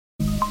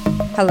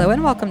Hello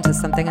and welcome to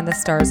Something in the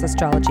Stars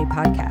Astrology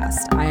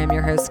Podcast. I am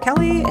your host,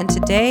 Kelly, and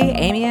today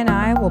Amy and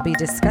I will be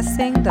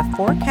discussing the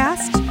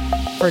forecast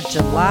for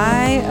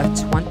July of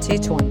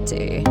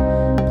 2020.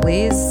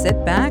 Please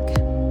sit back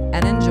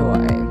and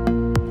enjoy.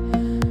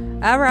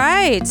 All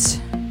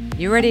right.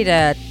 You ready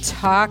to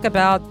talk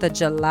about the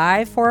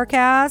July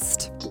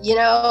forecast? You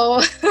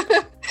know,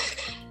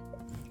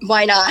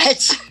 why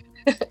not?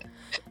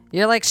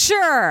 You're like,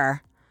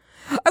 sure.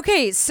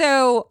 Okay,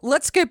 so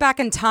let's go back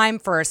in time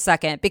for a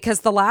second,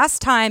 because the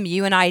last time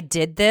you and I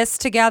did this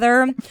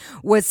together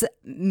was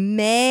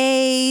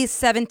May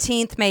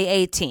 17th,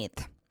 May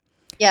 18th.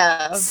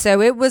 Yeah. So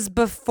it was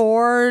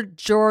before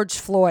George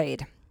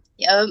Floyd.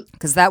 Yep.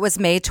 Because that was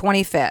May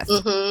 25th.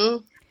 Mm-hmm.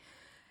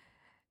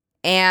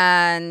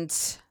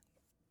 And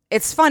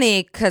it's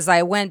funny because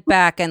I went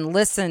back and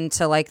listened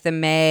to like the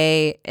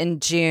May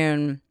and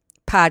June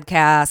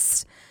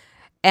podcasts.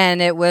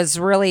 And it was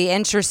really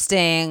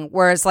interesting,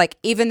 whereas like,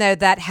 even though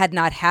that had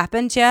not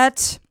happened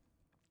yet,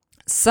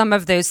 some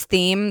of those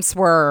themes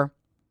were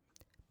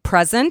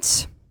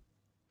present,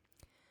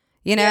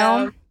 you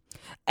know?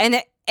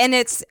 Yeah.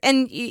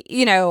 And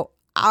you know,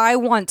 I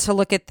want to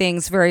look at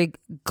things very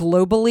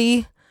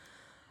globally.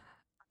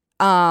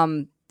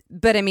 But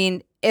I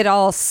mean, it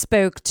all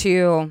spoke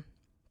to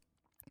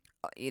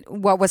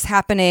what was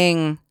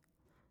happening,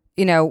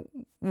 you know,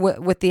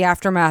 with the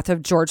aftermath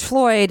of George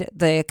Floyd,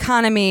 the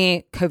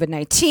economy,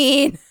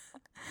 COVID-19,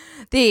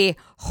 the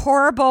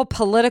horrible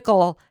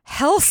political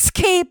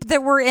hellscape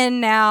that we're in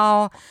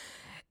now.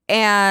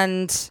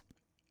 And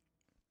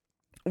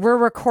we're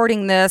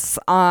recording this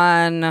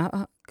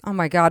on, oh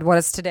my God, what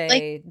is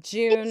today? Like,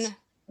 June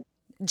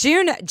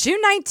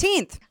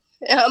 19th.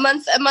 A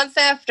month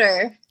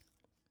after.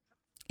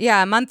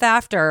 Yeah, a month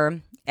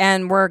after.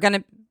 And we're going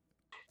to.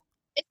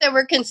 So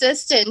we're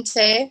consistent,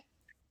 eh?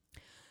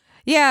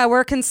 Yeah,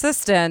 we're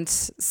consistent.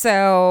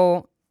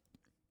 So,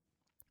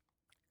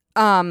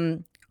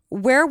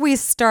 where we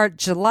start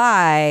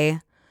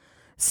July,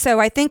 so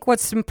I think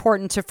what's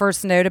important to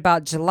first note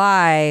about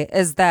July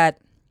is that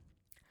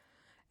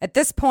at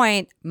this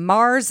point,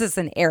 Mars is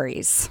in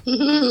Aries.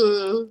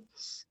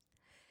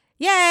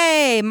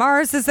 Yay!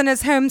 Mars is in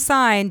his home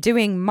sign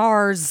doing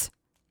Mars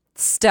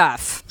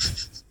stuff.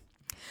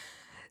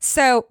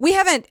 So we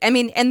haven't, I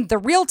mean, in the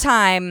real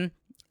time,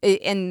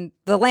 in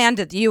the land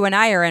that you and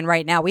I are in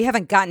right now, we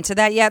haven't gotten to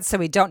that yet, so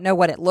we don't know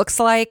what it looks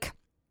like.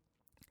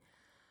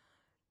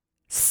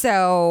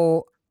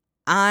 So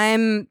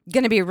I'm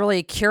going to be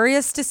really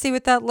curious to see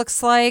what that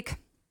looks like.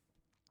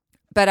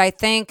 But I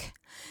think,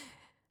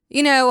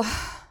 you know,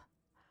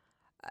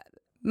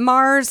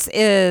 Mars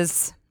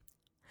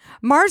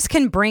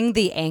can bring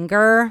the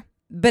anger,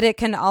 but it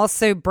can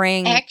also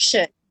bring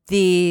action.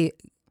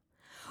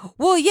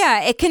 Well,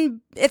 yeah,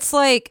 it's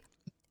like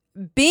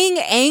being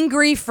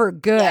angry for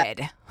good.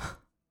 Yeah.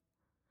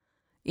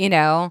 You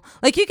know,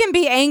 like you can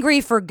be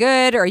angry for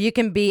good or you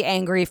can be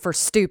angry for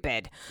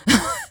stupid.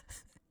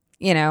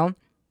 You know?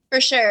 For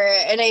sure.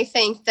 And I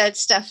think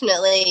that's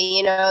definitely,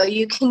 you know,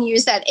 you can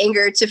use that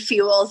anger to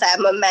fuel that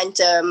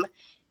momentum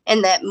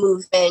and that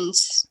movement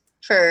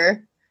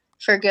for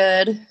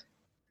good.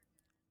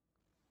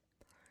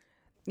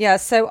 Yeah,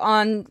 so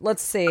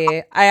let's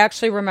see. I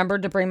actually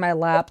remembered to bring my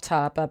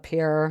laptop up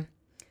here.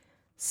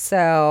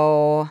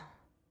 So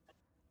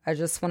I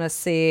just want to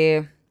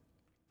see.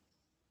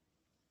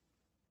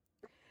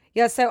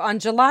 Yeah, so on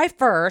July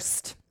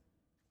 1st,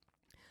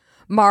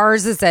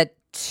 Mars is at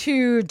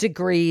 2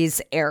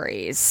 degrees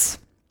Aries.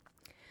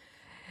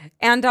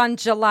 And on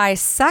July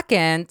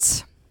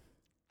 2nd,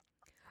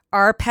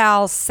 our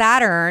pal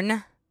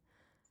Saturn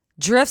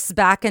drifts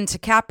back into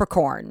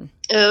Capricorn.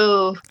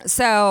 Oh.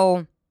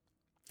 So,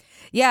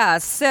 yeah,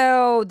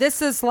 so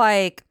this is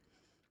like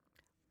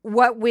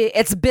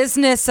it's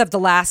business of the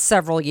last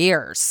several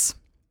years.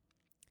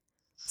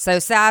 So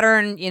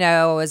Saturn, you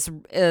know,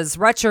 is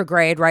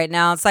retrograde right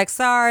now. It's like,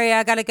 sorry,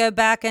 I got to go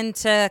back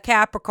into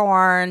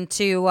Capricorn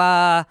to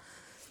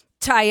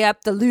tie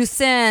up the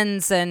loose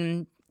ends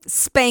and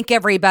spank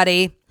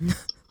everybody.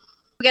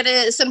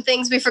 Some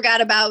things we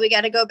forgot about. We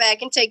got to go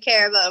back and take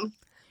care of them.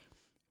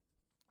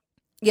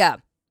 Yeah,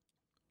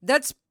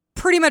 that's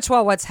pretty much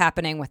what's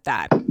happening with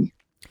that. And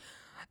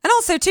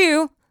also,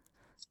 too,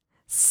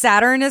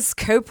 Saturn is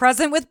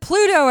co-present with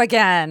Pluto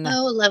again.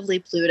 Oh, lovely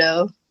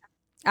Pluto.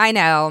 I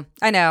know.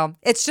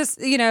 It's just,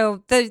 you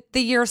know, the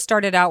year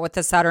started out with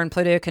the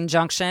Saturn-Pluto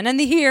conjunction, and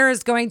the year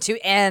is going to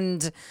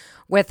end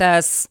with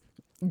us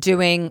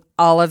doing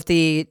all of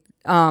the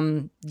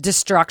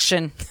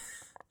destruction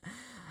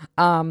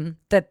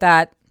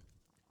that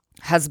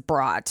has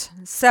brought.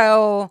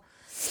 So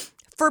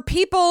for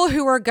people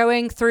who are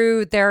going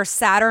through their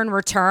Saturn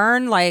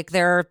return, like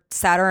their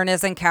Saturn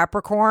is in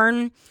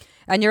Capricorn,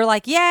 and you're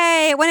like,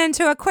 yay, it went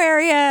into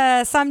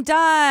Aquarius, I'm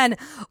done.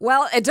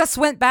 Well, it just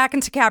went back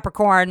into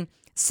Capricorn.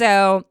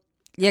 So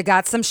you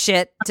got some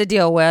shit to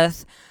deal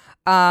with.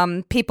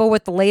 People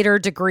with later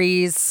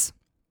degrees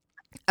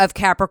of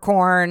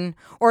Capricorn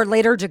or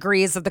later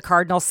degrees of the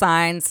cardinal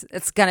signs,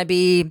 it's going to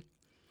be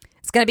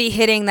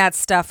hitting that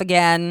stuff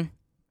again.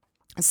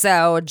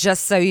 So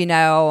just so you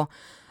know,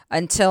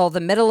 until the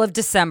middle of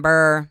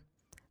December,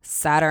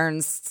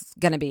 Saturn's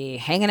going to be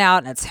hanging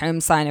out in its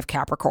home sign of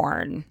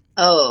Capricorn.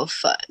 Oh,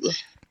 fun.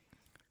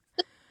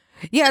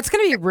 Yeah, it's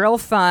going to be real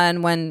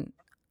fun when...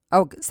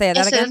 Oh, say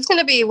that again? It's going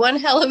to be one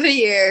hell of a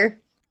year.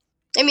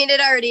 I mean, it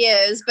already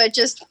is, but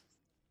just...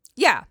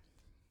 Yeah.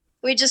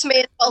 We just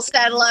may as well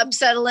saddle up,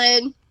 settle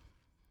in,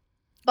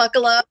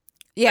 buckle up,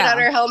 put on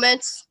our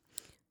helmets.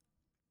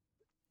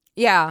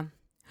 Yeah.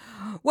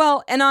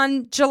 Well, and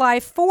on July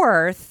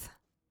 4th,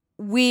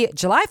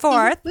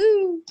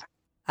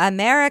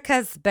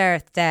 America's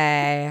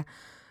birthday,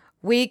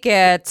 we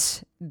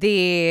get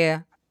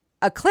the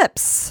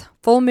eclipse,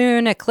 full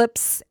moon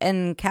eclipse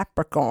in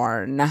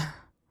Capricorn.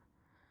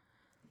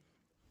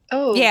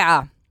 Oh.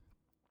 Yeah.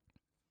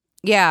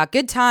 Yeah,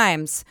 good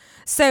times.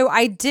 So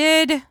I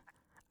did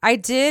a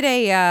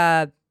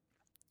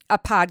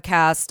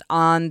podcast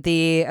on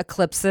the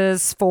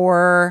eclipses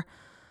for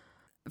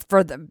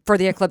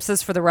the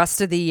eclipses for the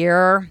rest of the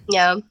year.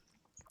 Yeah.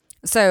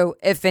 So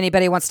if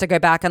anybody wants to go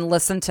back and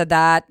listen to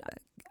that,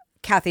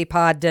 Kathy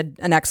Pod did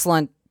an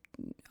excellent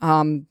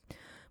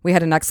we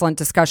had an excellent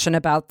discussion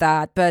about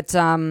that. But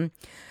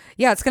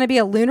yeah, it's going to be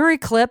a lunar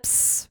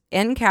eclipse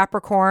in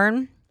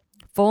Capricorn,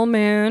 full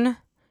moon.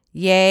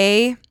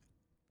 Yay.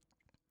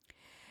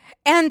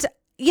 And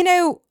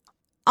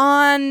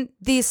on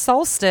the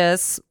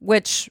solstice,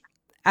 which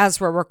as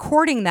we're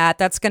recording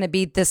that's going to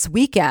be this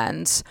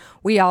weekend,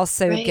 we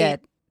also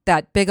get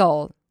that big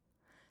old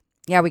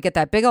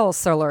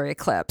solar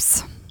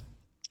eclipse.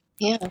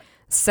 Yeah.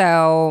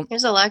 So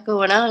there's a lot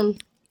going on.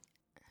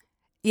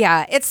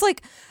 Yeah, it's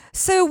like,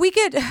 so we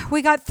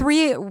got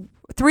three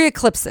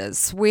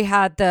eclipses. We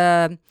had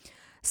the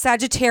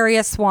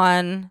Sagittarius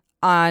one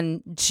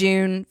on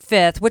June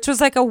 5th, which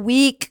was like a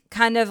week,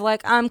 kind of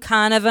like, I'm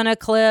kind of an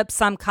eclipse,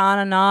 I'm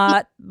kind of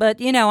not,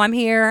 but I'm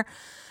here.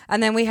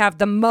 And then we have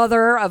the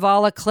mother of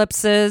all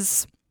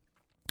eclipses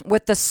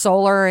with the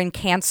solar in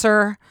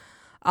Cancer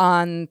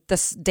on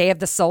this day of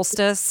the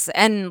solstice.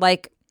 And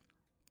like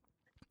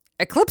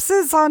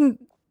eclipses on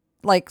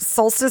like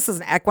solstices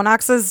and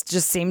equinoxes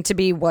just seem to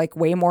be like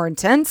way more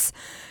intense.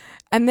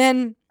 And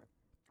then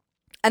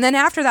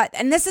after that,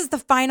 and this is the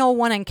final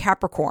one in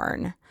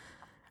Capricorn.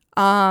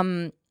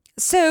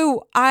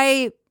 So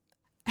I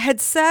had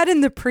said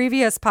in the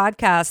previous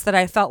podcast that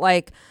I felt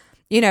like,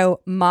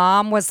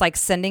 mom was like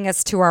sending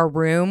us to our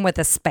room with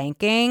a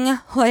spanking,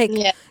 like,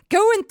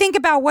 go and think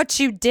about what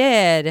you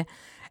did.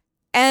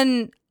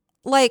 And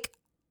like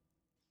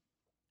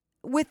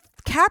with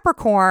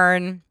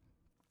Capricorn,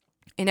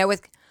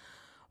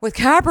 with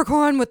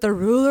Capricorn, with the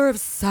ruler of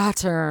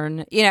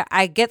Saturn,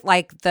 I get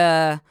like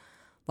the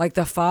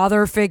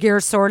father figure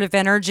sort of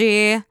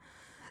energy.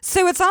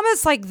 So it's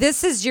almost like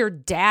this is your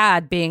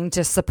dad being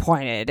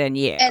disappointed in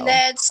you. And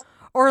that's...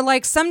 Or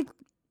like some...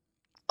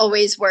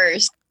 Always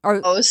worse. Or,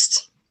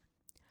 most.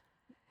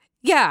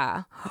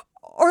 Yeah.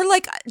 Or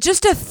like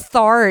just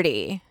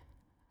authority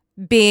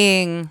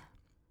being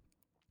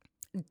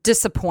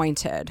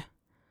disappointed.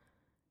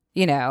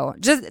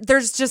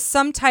 There's just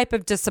some type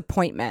of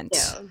disappointment.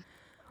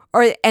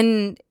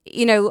 Yeah.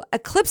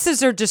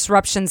 Eclipses are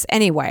disruptions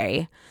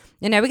anyway.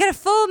 We got a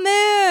full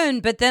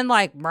moon, but then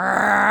like,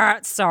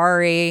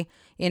 sorry,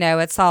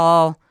 it's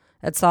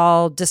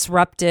all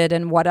disrupted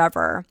and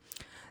whatever.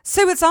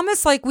 So it's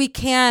almost like we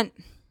can't,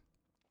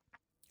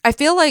 I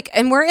feel like,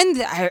 and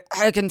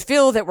I can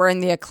feel that we're in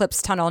the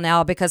eclipse tunnel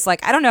now because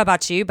like, I don't know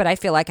about you, but I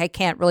feel like I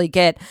can't really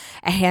get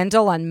a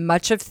handle on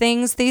much of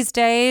things these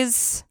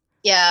days.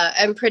 Yeah,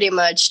 I'm pretty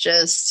much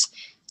just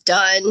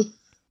done.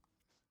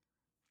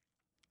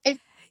 I'm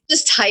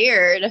just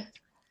tired.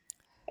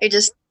 I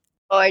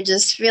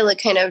just feel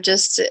like kind of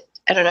just,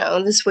 I don't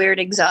know, this weird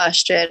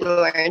exhaustion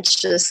where it's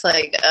just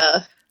like,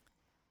 I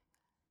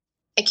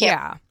can't.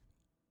 Yeah.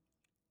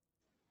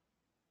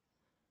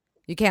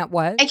 You can't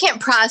what? I can't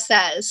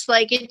process.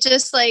 Like, it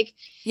just like,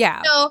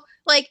 yeah.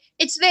 Like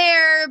it's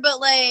there,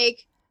 but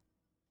like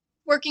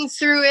working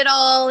through it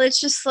all, it's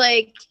just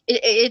like,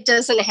 it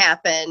doesn't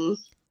happen.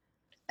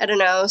 I don't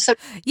know. So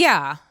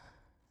yeah.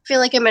 I feel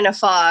like I'm in a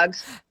fog.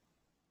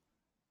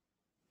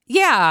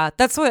 Yeah,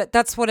 that's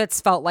what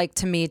it's felt like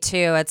to me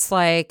too. It's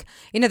like,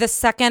 the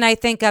second I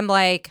think I'm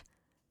like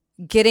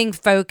getting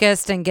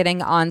focused and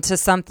getting onto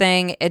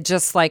something, it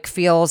just like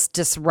feels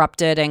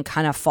disrupted and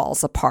kind of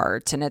falls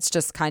apart. And it's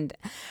just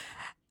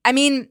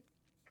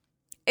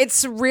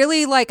it's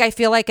really like, I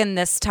feel like in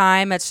this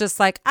time, it's just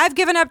like, I've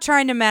given up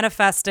trying to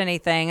manifest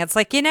anything. It's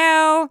like,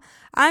 I'm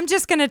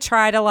just going to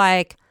try to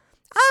I'm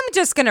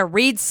just going to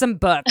read some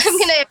books. I'm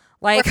going to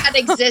work at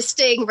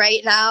existing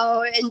right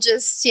now and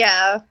just,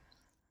 yeah.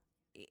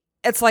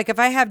 It's like if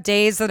I have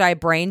days that I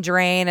brain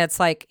drain, it's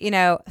like,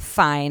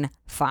 fine.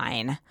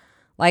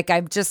 Like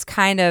I've just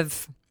kind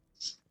of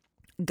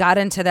got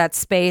into that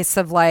space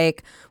of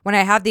like, when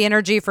I have the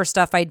energy for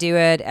stuff, I do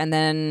it. And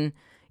then,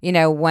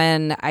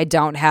 when I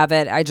don't have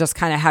it, I just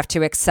kind of have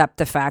to accept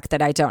the fact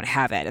that I don't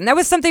have it. And that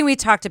was something we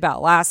talked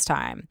about last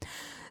time.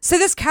 So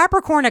this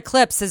Capricorn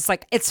eclipse is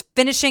like, it's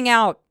finishing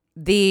out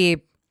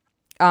the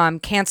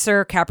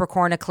Cancer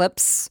Capricorn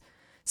eclipse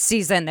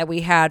season that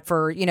we had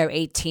for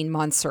 18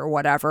 months or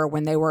whatever,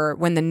 when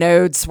the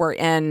nodes were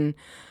in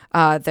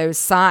those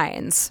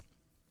signs.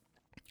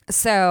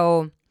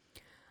 So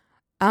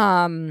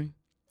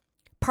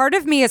part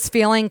of me is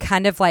feeling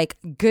kind of like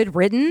good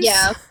riddance.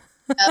 Yeah.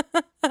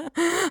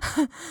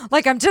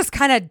 Like I'm just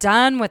kind of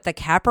done with the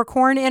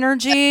Capricorn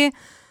energy.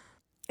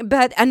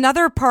 But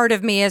another part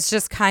of me is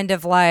just kind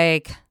of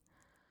like,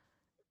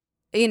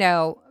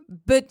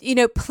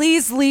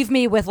 please leave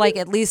me with like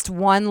at least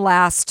one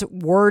last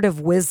word of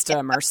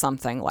wisdom or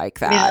something like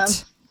that. Yeah.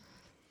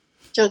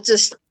 Don't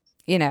just,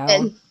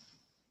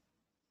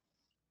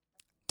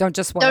 don't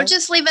just what? Don't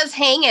just leave us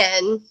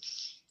hanging.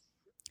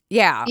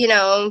 Yeah.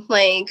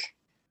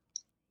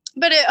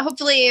 But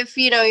hopefully if,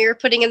 you're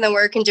putting in the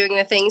work and doing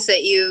the things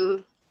that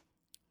you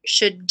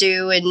should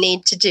do and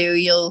need to do,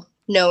 you'll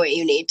know what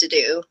you need to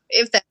do.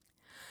 If that.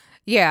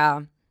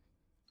 Yeah.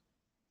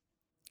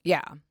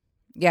 Yeah.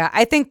 Yeah.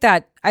 I think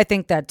that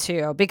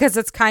too, because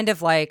it's kind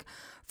of like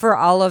for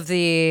all of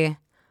the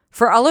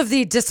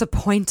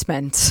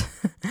disappointment,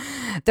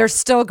 there's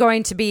still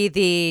going to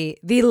be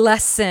the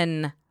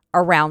lesson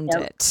around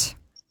it.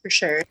 For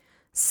sure.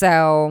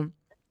 So,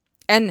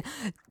 and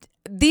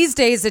these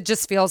days it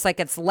just feels like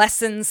it's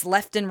lessons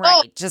left and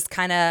right. Just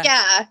kind of.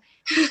 Yeah.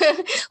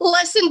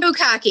 Lesson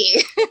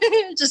bukkake.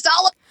 Just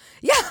all of.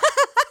 Yeah.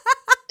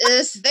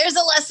 There's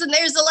a lesson.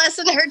 There's a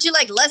lesson. I heard you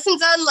like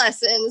lessons on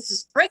lessons.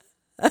 Just bring.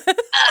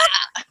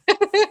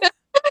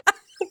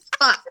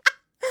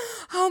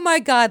 Oh my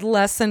God.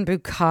 Lesson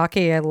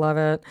bukkake. I love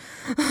it.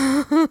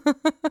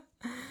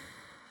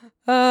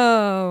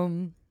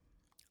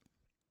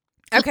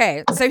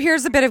 Okay. So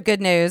here's a bit of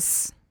good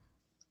news.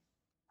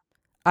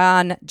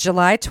 On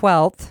July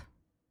 12th,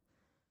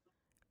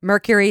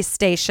 Mercury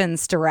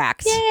stations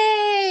direct.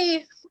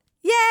 Yay!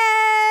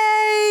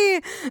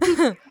 Yay!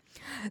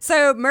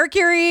 So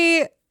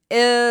Mercury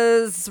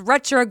is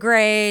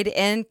retrograde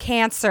in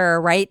Cancer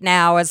right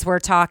now as we're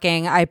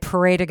talking. I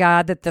pray to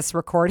God that this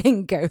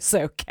recording goes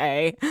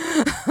okay.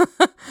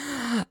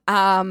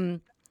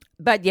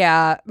 But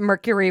yeah,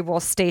 Mercury will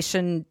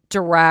station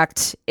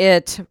direct.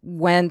 It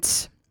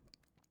went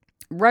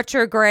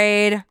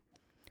retrograde.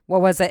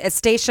 What was it? It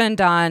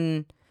stationed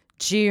on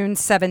June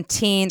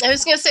 17th. I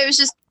was going to say it was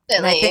just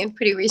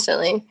pretty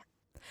recently.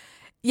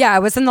 Yeah,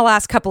 it was in the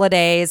last couple of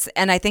days,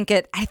 and I think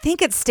it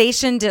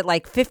stationed at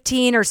like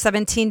 15 or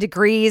 17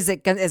 degrees.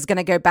 It is going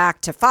to go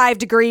back to 5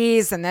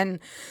 degrees and then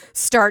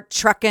start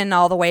trucking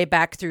all the way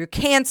back through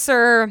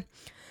Cancer.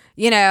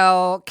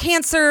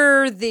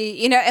 Cancer,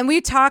 and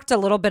we talked a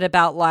little bit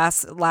about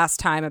last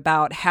time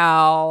about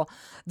how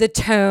the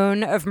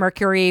tone of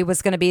Mercury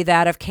was going to be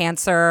that of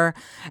Cancer.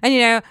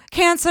 And,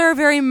 Cancer,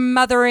 very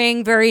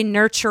mothering, very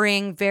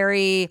nurturing,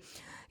 very,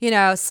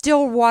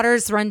 still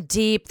waters run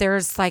deep.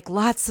 There's like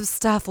lots of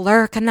stuff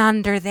lurking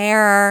under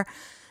there.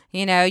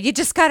 You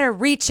just got to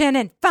reach in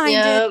and find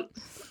it.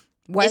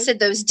 What? You said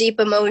those deep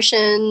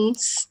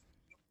emotions.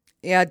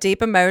 Yeah,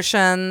 deep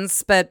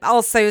emotions, but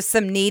also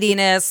some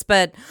neediness.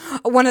 But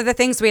one of the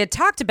things we had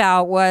talked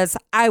about was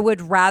I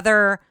would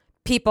rather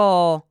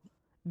people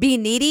be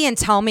needy and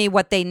tell me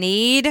what they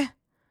need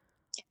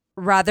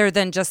rather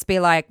than just be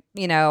like,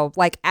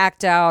 like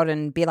act out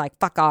and be like,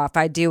 fuck off,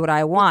 I do what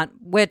I want,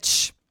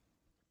 which,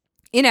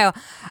 I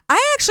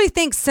actually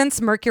think since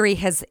Mercury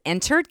has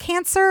entered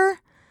Cancer,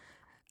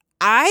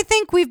 I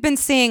think we've been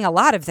seeing a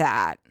lot of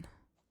that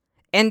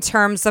in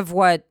terms of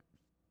what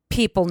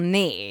people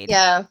need.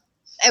 Yeah.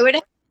 I would.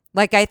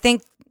 Like, I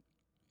think.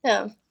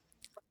 Yeah.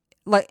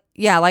 I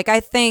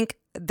think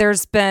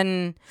there's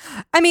been,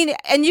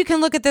 and you can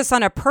look at this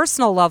on a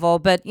personal level,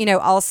 but,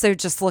 also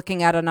just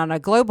looking at it on a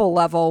global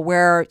level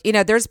where,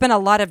 there's been a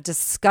lot of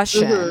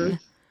discussion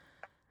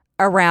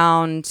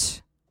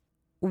around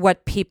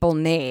what people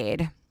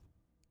need.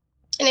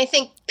 And I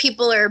think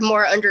people are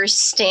more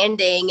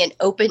understanding and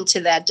open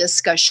to that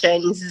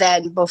discussion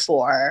than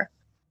before.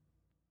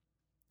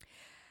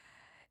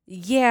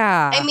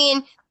 Yeah.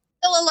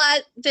 Still a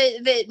lot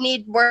that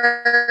need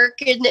work,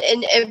 and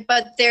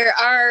but there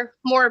are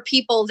more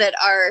people that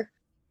are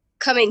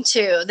coming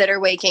to, that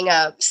are waking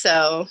up.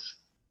 So,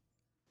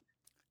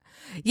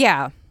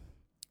 yeah,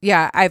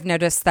 I've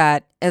noticed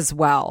that as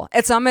well.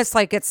 It's almost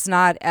like it's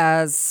not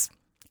as,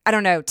 I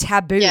don't know,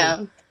 taboo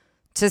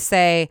to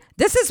say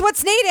this is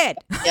what's needed.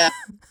 Yeah.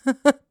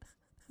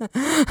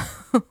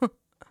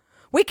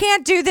 We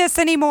can't do this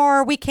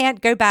anymore. We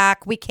can't go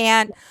back. We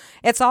can't.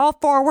 It's all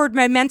forward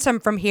momentum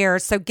from here.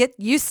 So get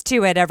used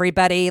to it,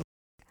 everybody.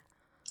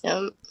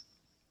 I'm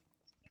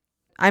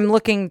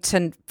looking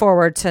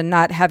forward to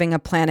not having a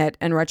planet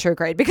in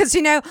retrograde because,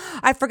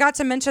 I forgot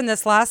to mention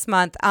this last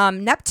month.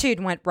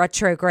 Neptune went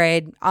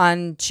retrograde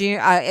on June.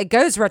 It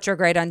goes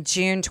retrograde on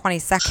June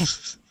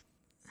 22nd.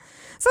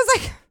 So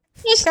it's like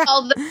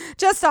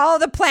just all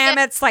the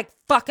planets like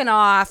fucking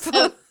off.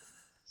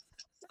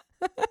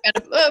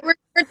 We're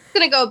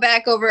going to go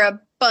back over a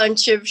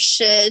bunch of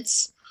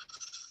shits.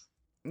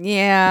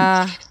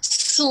 Yeah.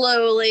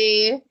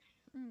 Slowly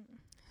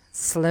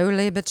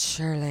but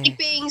surely.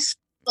 Being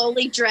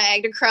slowly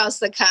dragged across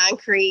the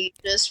concrete,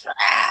 just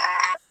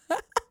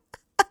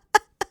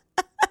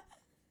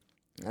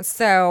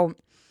So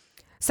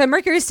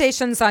Mercury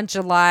stations on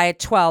July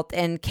 12th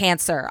in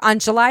Cancer. On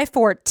July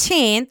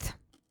 14th,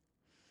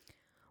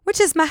 which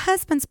is my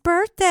husband's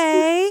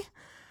birthday,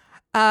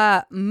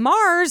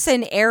 Mars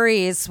in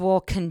Aries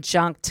will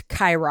conjunct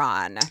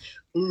Chiron.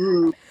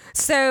 Ooh.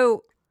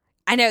 So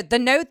I know the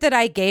note that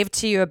I gave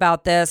to you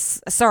about this.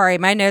 Sorry,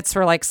 my notes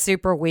were like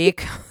super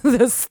weak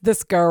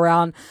this go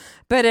around.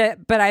 But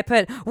I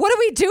put, what do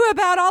we do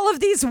about all of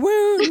these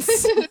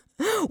wounds?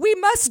 We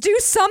must do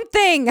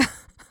something.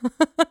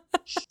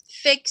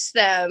 Fix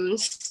them,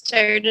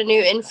 start a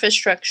new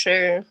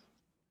infrastructure.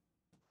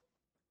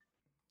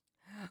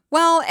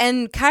 Well,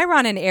 and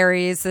Chiron in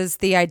Aries is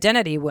the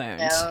identity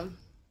wound. Yeah.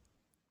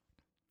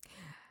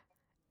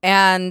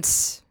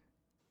 And,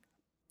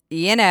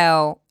 you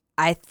know,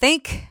 I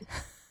think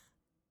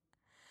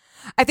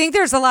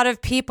there's a lot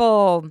of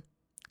people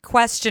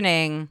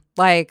questioning,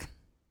 like,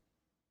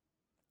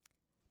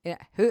 yeah,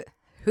 who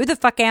the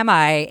fuck am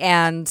I?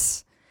 And,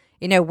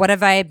 you know, what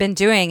have I been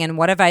doing and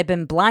what have I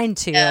been blind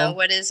to? Yeah,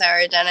 what is our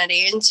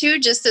identity? And two,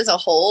 just as a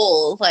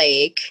whole,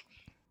 like,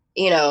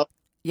 you know,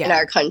 in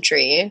our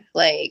country,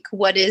 like,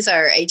 what is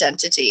our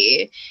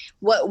identity?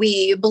 What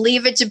we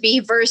believe it to be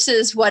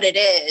versus what it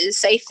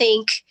is. I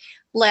think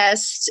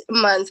last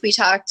month we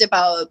talked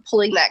about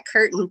pulling that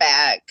curtain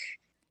back.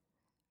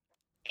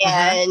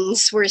 And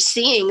we're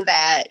seeing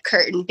that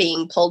curtain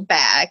being pulled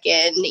back.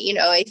 And, you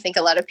know, I think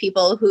a lot of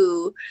people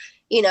who,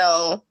 you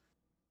know,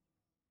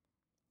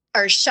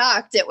 are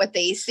shocked at what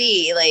they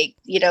see, like,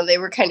 you know, they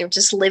were kind of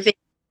just living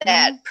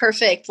that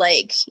perfect,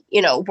 like,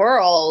 you know,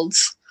 world.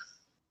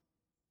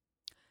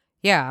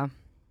 Yeah.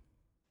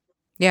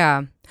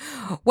 Yeah.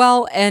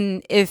 Well,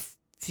 and if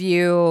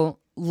you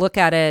look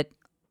at it,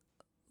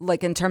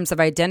 like in terms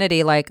of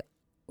identity, like,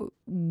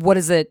 what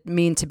does it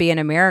mean to be an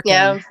American?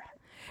 Yeah.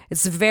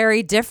 It's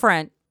very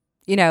different.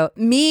 You know,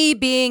 me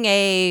being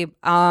a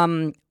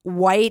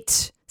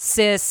white,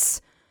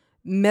 cis,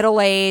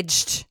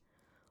 middle-aged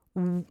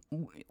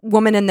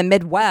woman in the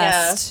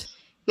Midwest,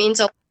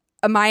 means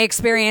my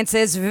experience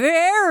is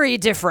very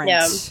different.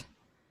 Yeah.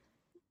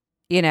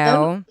 You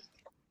know,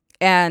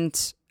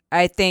 and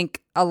I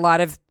think a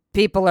lot of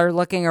people are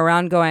looking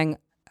around going,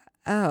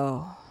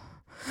 oh.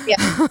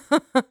 Yeah.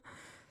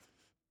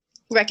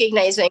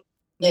 Recognizing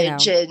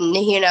and,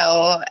 you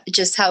know,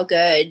 just how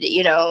good,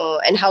 you know,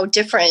 and how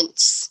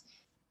different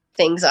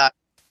things are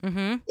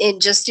in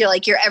just your,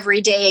 like, your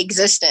everyday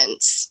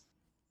existence.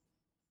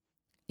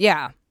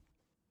 Yeah.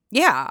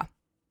 Yeah.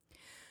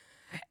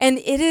 And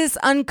it is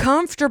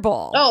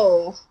uncomfortable.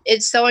 Oh,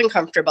 it's so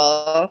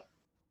uncomfortable.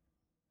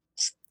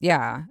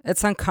 Yeah,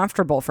 it's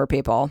uncomfortable for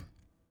people.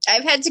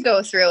 I've had to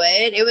go through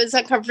it. It was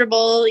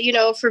uncomfortable, you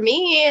know, for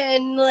me.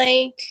 And,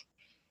 like,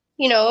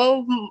 you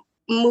know,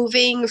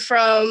 moving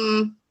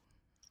from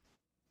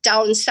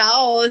down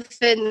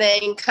south and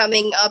then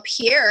coming up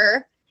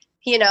here,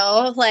 you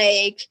know,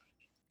 like,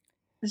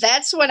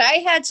 that's when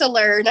I had to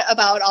learn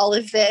about all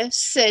of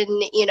this.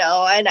 And, you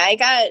know, and I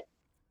got,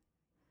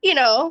 you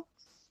know,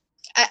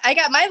 I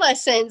got my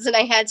lessons and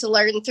I had to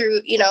learn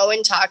through, you know,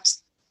 and talk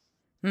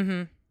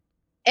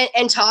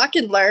and talk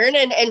and learn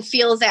and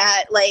feel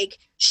that, like,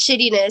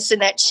 shittiness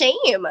and that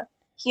shame,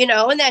 you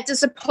know, and that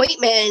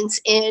disappointment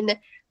in,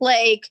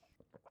 like,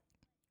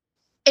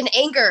 an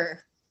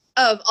anger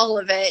of all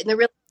of it and the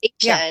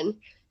realization,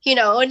 you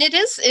know, and it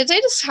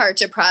is hard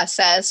to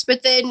process,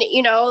 but then,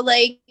 you know,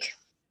 like,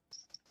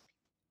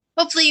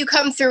 hopefully you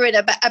come through it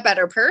a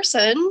better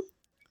person,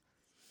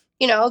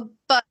 you know,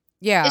 but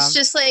it's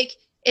just like,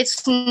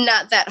 it's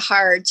not that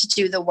hard to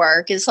do the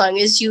work as long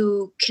as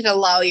you can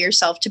allow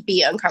yourself to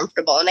be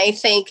uncomfortable. And I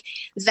think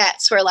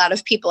that's where a lot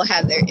of people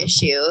have their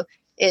issue,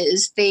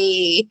 is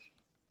they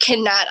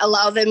cannot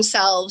allow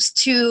themselves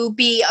to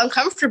be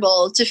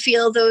uncomfortable, to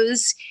feel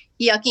those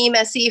yucky,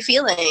 messy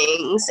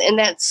feelings. And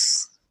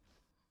that's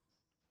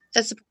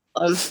a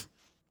problem.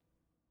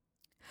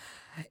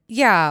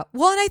 Yeah.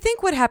 Well, and I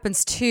think what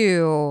happens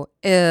too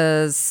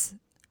is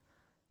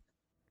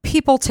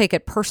people take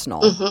it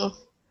personal.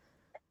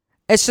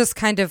 It's just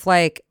kind of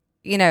like,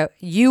 you know,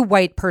 you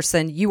white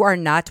person, you are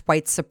not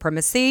white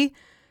supremacy.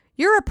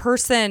 You're a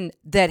person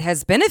that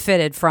has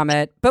benefited from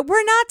it, but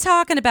we're not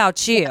talking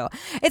about you.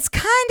 It's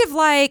kind of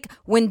like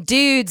when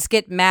dudes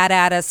get mad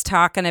at us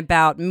talking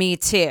about Me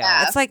Too.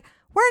 Yeah. It's like,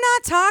 we're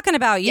not talking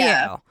about you.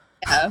 Yeah.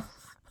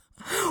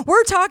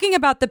 We're talking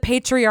about the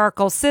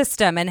patriarchal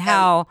system and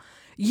how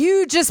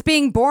you just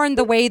being born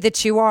the way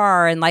that you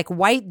are and, like,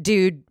 white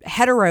dude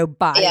hetero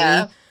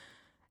body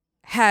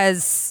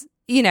has,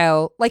 you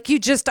know, like, you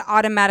just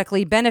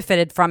automatically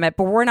benefited from it,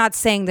 but we're not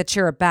saying that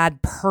you're a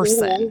bad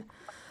person.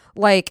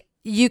 Like,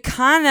 you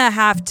kind of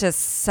have to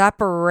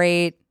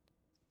separate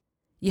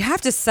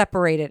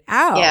it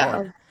out.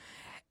 Yeah.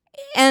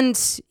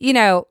 And, you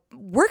know,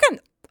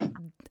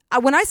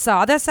 when I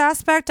saw this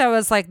aspect, I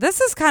was like,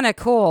 this is kind of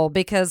cool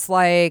because,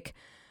 like,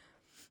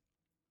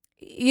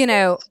 you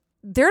know,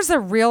 there's a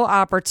real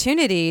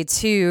opportunity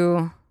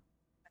to,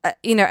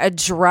 you know,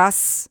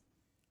 address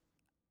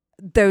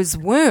those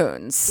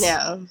wounds.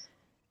 Yeah.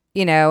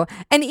 You know,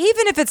 and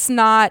even if it's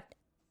not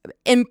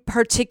in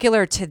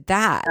particular to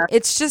that,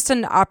 it's just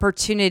an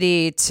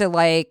opportunity to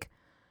like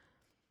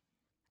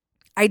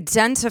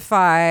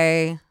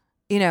identify,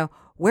 you know,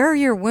 where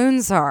your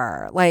wounds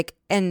are, like,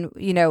 and,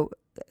 you know,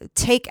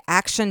 take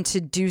action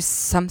to do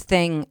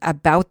something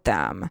about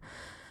them.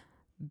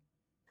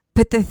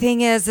 But the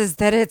thing is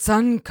that it's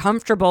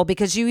uncomfortable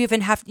because you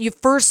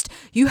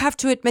have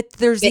to admit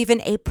there's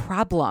even a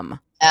problem.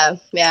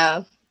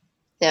 Yeah.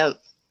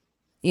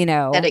 You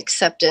know, that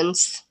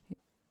acceptance.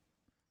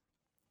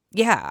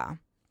 Yeah.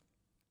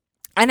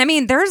 And I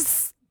mean,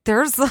 there's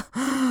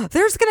going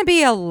to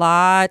be a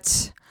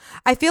lot.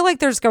 I feel like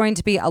there's going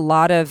to be a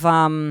lot of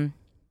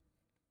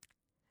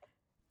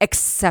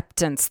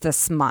acceptance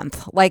this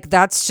month. Like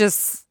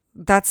that's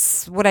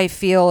what I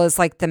feel is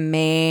like the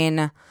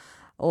main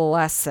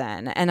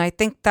lesson. And I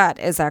think that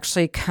is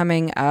actually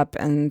coming up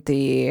in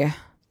the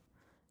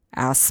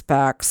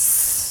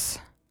aspects.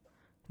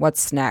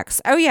 What's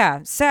next? Oh yeah.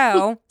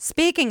 So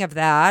speaking of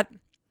that,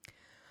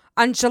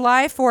 on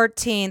July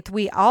 14th,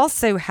 we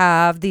also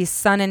have the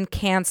Sun in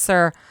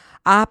Cancer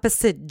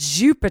opposite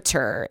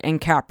Jupiter in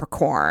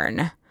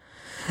Capricorn.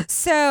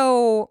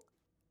 So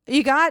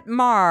you got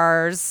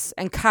Mars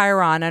and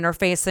Chiron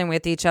interfacing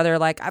with each other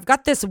like, I've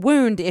got this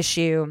wound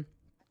issue.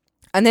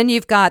 And then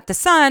you've got the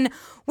Sun,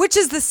 which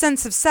is the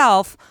sense of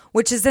self,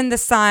 which is in the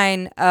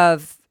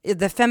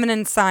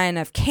feminine sign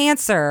of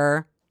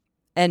Cancer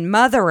and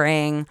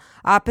mothering,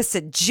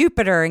 opposite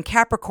Jupiter in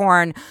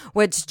Capricorn,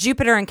 which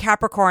Jupiter in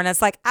Capricorn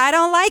is like, I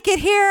don't like it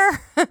here.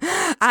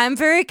 I'm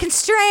very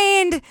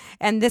constrained.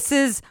 And this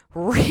is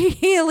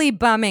really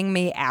bumming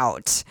me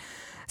out.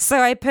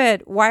 So I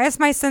put, why is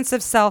my sense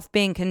of self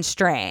being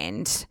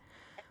constrained?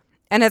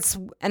 And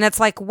it's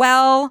like,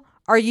 well,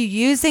 are you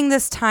using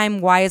this time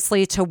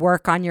wisely to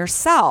work on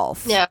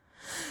yourself? Yeah.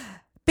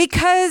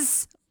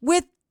 Because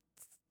with,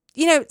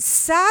 you know,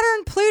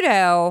 Saturn,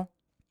 Pluto,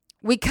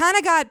 we kind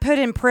of got put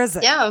in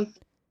prison. Yeah.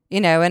 You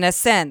know, in a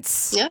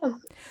sense. Yeah.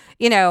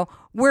 You know,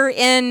 we're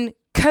in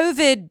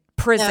COVID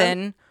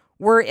prison. Yeah.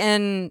 We're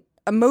in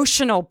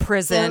emotional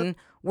prison. Yeah.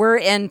 We're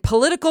in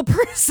political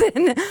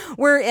prison.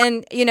 We're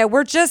in, you know,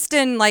 we're just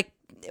in like,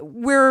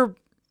 we're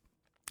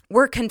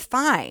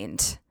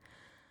confined.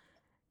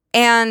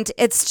 And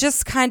it's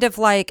just kind of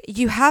like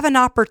you have an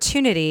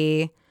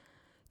opportunity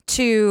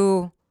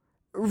to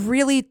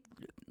really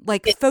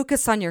like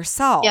focus on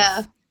yourself.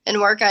 Yeah. And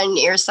work on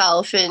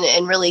yourself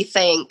and really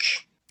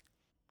think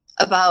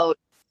about.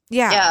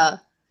 Yeah. Yeah.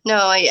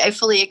 No, I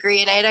fully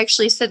agree. And I had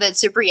actually said that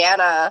to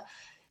Brianna,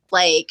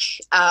 like,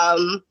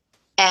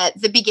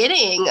 at the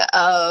beginning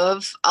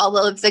of all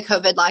of the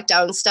COVID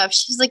lockdown stuff.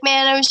 She's like,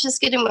 man, I was just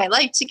getting my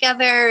life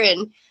together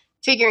and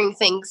figuring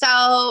things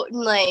out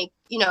and like,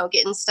 you know,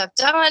 getting stuff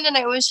done. And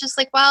I was just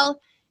like, well,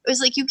 it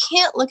was like, you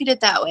can't look at it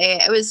that way.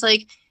 I was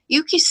like,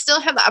 you can still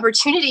have the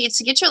opportunity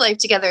to get your life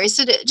together. I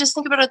said, just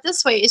think about it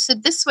this way. I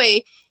said, this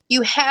way,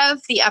 you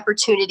have the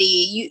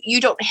opportunity. You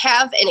don't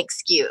have an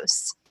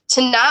excuse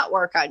to not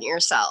work on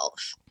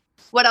yourself.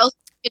 What else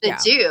are you going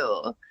to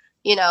do?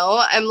 You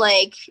know, I'm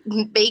like,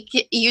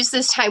 use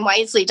this time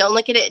wisely. Don't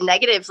look at it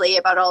negatively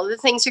about all the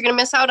things you're going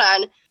to miss out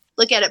on.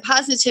 Look at it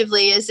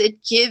positively as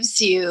it gives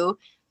you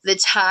the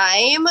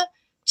time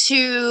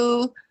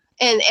to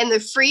and the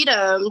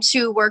freedom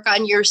to work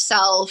on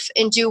yourself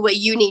and do what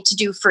you need to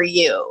do for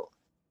you.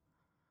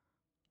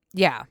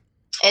 Yeah.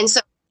 And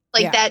so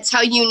that's how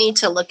you need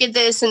to look at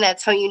this and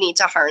that's how you need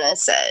to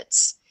harness it.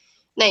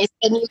 Nice.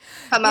 And you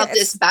come out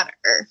this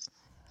better.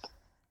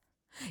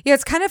 Yeah,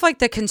 it's kind of like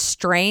the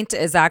constraint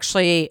is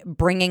actually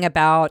bringing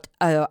about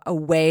a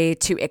way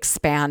to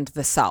expand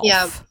the self.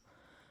 Yeah.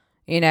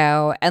 You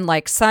know, and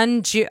like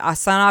sun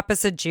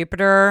opposite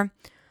Jupiter,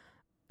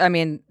 I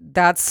mean,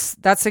 that's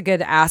a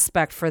good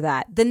aspect for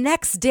that. The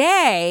next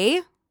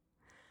day,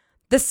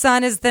 the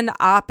sun is then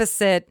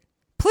opposite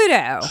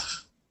Pluto.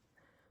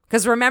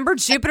 Because remember,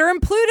 Jupiter and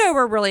Pluto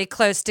were really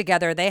close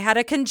together. They had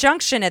a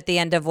conjunction at the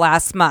end of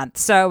last month.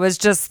 So it was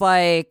just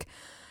like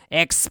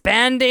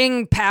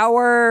expanding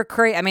power.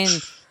 I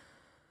mean,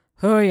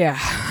 oh yeah.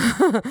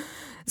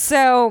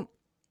 So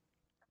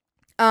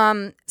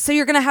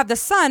you're going to have the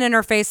sun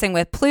interfacing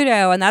with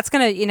Pluto, and that's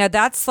going to, you know,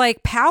 that's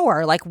like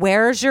power. Like,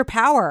 where's your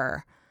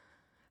power?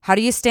 How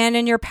do you stand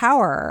in your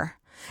power?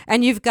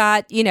 And you've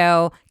got, you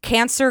know,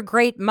 Cancer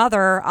Great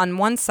Mother on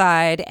one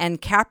side and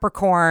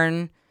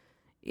Capricorn,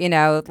 you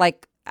know,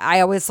 like I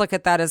always look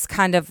at that as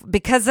kind of,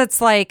 because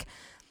it's like,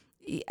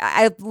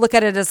 I look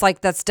at it as like,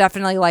 that's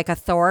definitely like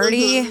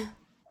authority. Mm-hmm.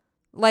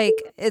 Like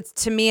it's,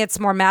 to me, it's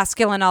more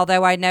masculine,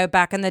 although I know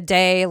back in the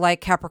day, like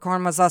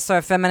Capricorn was also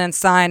a feminine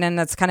sign and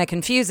that's kind of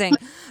confusing.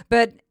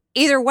 But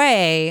either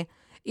way,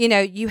 you know,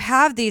 you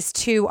have these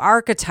two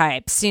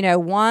archetypes, you know,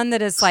 one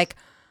that is like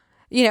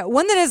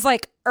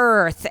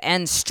earth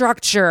and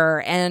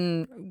structure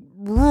and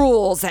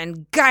rules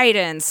and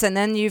guidance. And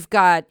then you've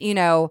got, you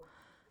know,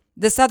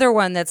 this other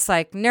one that's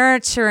like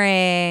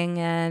nurturing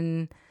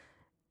and,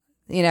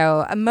 you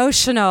know,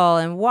 emotional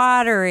and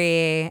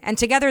watery. And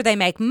together they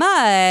make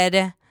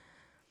mud.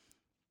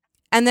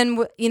 And then,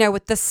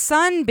 with the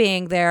sun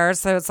being there,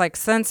 so it's like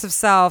sense of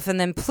self. And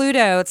then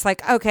Pluto, it's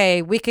like,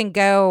 okay, we can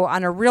go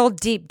on a real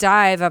deep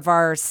dive of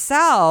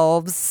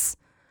ourselves.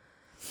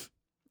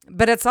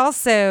 But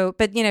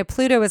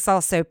Pluto is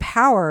also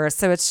power.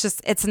 So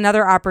it's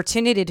another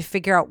opportunity to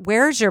figure out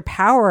where's your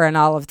power in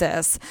all of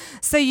this.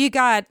 So you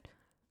got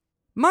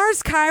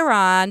Mars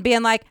Chiron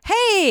being like,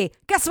 hey,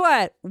 guess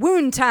what?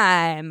 Wound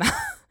time.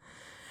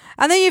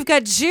 And then you've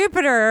got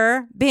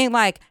Jupiter being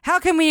like, how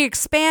can we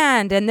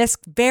expand in this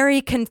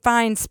very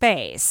confined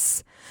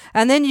space?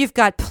 And then you've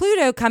got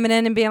Pluto coming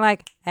in and being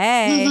like,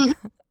 hey,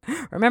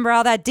 remember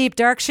all that deep,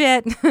 dark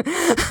shit?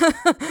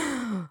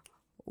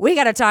 We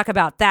got to talk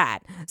about that.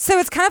 So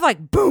it's kind of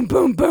like boom,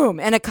 boom, boom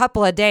in a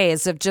couple of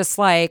days of just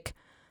like,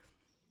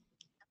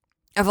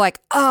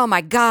 oh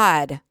my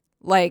God,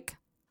 like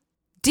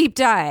deep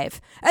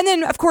dive. And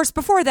then, of course,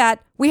 before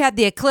that, we had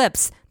the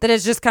eclipse that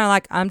is just kind of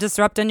like, I'm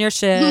disrupting your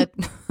shit.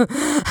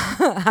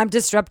 I'm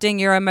disrupting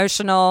your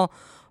emotional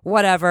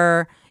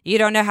whatever. You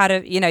don't know how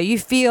to, you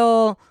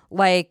feel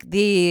like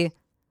the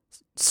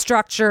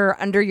structure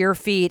under your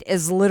feet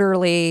is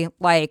literally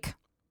like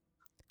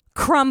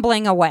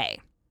crumbling away.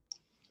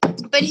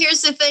 But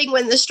here's the thing,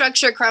 when the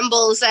structure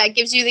crumbles, that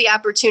gives you the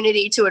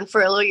opportunity to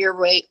unfurl your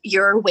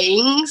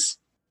wings.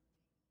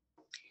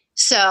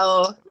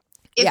 So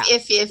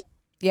if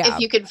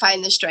you could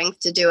find the strength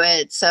to do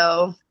it.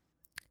 So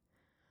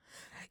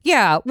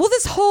yeah, well,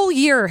 this whole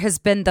year has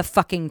been the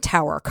fucking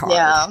Tower card.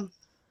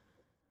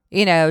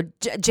 Yeah.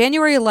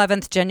 January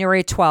 11th,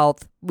 January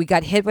 12th, we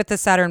got hit with the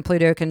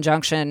Saturn-Pluto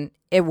conjunction.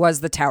 It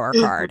was the Tower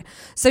card.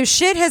 So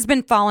shit has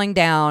been falling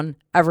down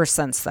ever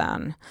since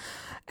then.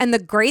 And the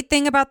great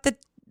thing about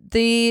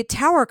the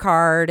Tower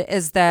card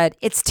is that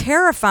it's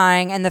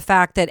terrifying, and the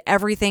fact that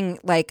everything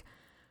like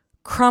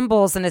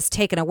crumbles and is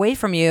taken away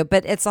from you,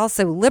 but it's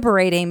also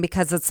liberating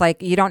because it's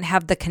like you don't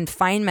have the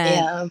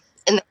confinement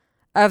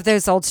of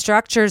those old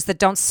structures that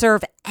don't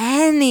serve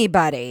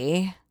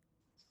anybody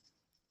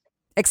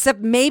except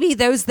maybe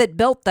those that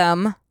built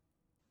them.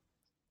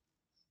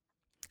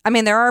 I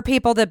mean, there are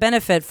people that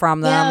benefit from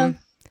them. Yeah.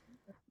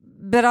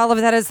 But all of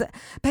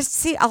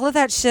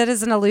that shit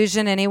is an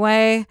illusion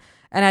anyway.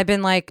 And I've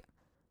been like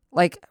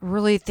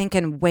really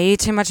thinking way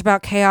too much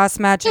about chaos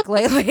magic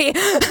lately.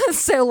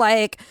 So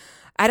like,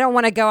 I don't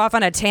want to go off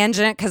on a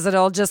tangent because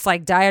it'll just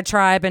like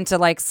diatribe into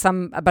like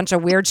a bunch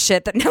of weird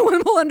shit that no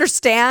one will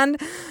understand.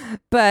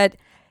 But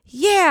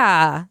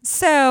yeah,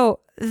 so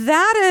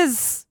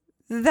that's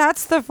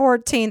the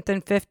 14th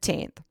and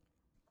 15th.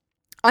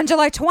 On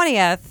July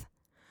 20th,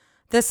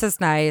 this is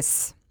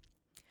nice.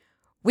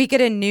 We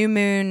get a new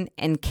moon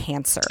in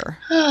Cancer.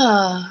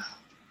 No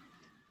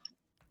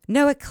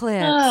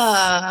eclipse.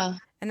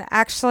 And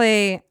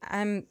actually,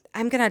 I'm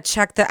going to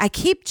check I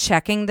keep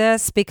checking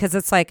this because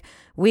it's like,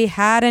 we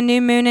had a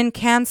new moon in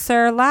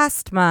Cancer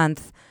last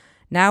month.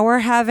 Now we're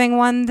having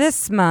one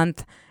this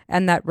month.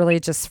 And that really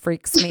just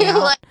freaks me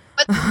out.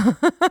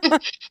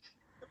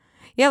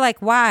 Yeah, like,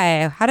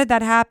 why? How did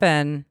that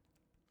happen?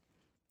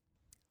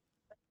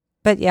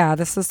 But yeah,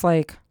 this is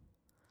like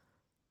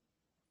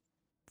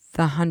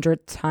the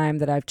 100th time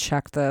that I've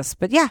checked this.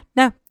 But yeah,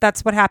 no,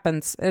 that's what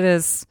happens. It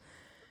is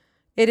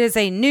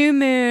a new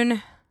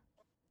moon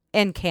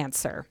in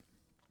Cancer.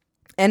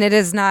 And it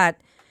is not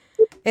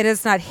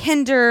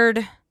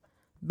hindered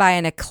by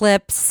an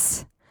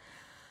eclipse.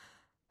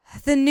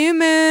 The new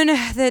moon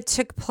that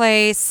took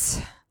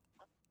place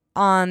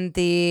on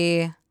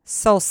the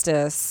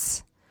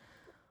solstice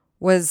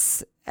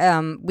was,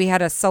 we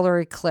had a solar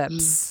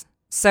eclipse.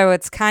 So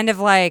it's kind of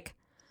like,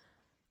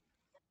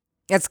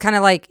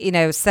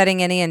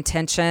 setting any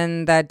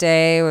intention that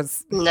day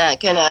was not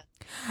gonna.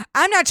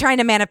 I'm not trying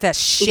to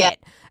manifest shit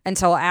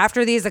until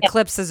after these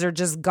eclipses are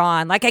just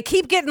gone. Like, I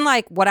keep getting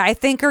like what I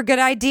think are good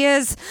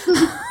ideas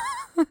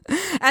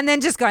and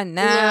then just going,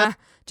 nah,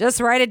 just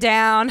write it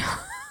down.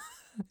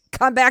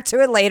 Come back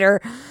to it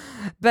later.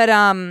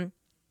 But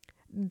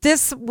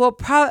this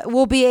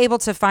we'll be able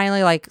to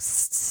finally like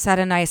set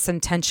a nice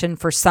intention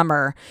for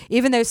summer,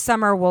 even though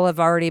summer will have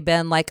already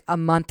been like a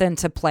month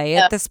into play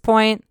at this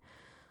point.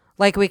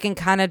 Like, we can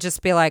kind of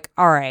just be like,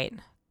 all right,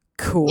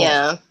 cool.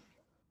 Yeah.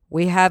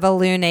 We have a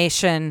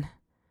lunation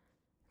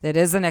that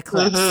is an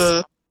eclipse.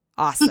 Mm-hmm.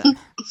 Awesome.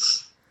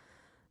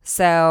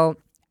 So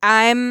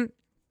I'm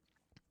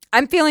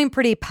feeling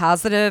pretty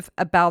positive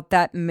about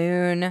that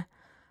moon.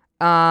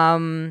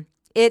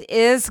 It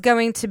is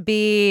going to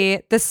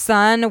be, the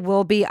sun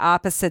will be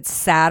opposite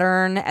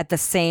Saturn at the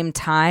same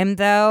time,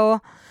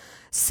 though.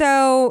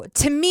 So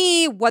to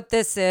me, what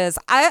this is,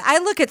 I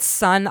look at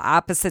sun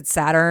opposite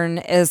Saturn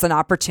as an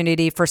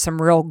opportunity for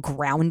some real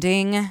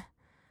grounding,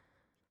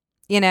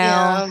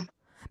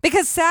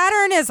 because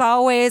Saturn is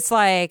always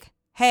like,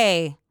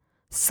 hey,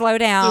 slow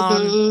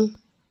down. Mm-hmm.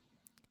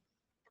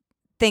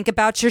 Think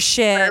about your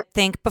shit.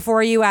 Think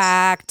before you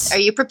act. Are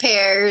you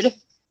prepared?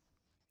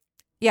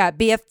 Yeah,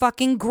 be a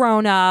fucking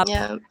grown up.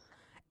 Yeah.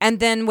 And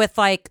then with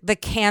like the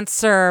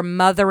Cancer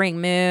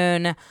mothering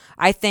moon,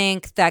 I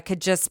think that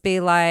could just be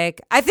like,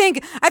 I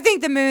think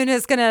the moon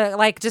is going to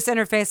like just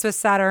interface with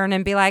Saturn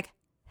and be like,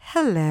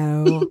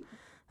 hello.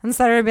 And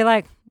Saturn would be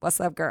like, what's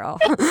up, girl?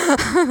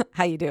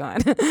 How you doing?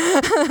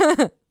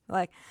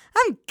 Like,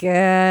 I'm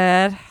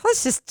good.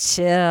 Let's just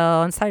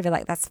chill. And Saturn would be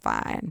like, that's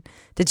fine.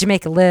 Did you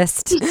make a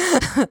list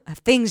of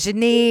things you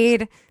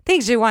need,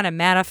 things you want to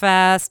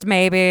manifest,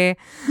 maybe?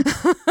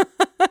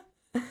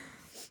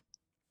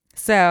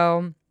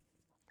 So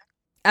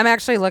I'm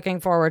actually looking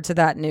forward to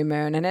that new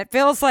moon, and it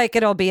feels like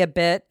it'll be a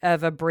bit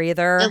of a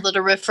breather. A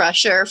little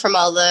refresher from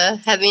all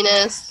the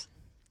heaviness.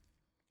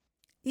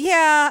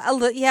 Yeah, a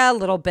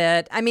little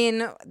bit. I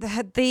mean,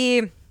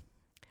 the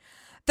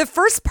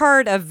first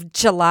part of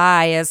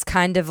July is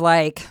kind of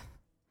like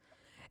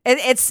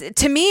it's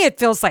to me it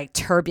feels like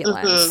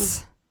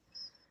turbulence.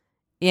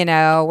 You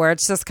know, where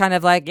it's just kind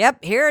of like,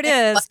 yep, here it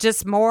is,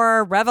 just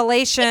more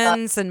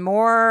revelations and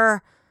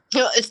more.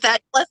 It's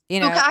that less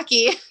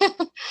cocky.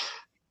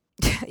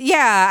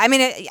 Yeah, I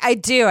mean, I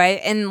do.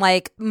 And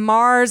like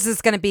Mars is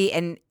going to be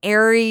in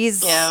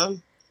Aries,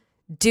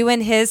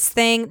 doing his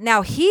thing.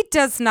 Now he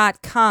does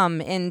not come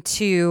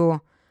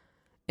into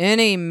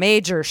any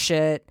major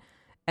shit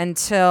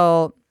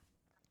until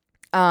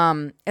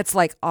it's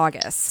like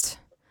August,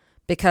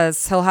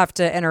 because he'll have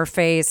to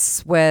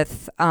interface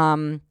with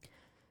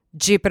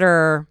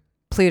Jupiter,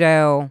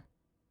 Pluto,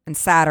 and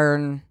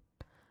Saturn.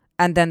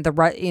 And then the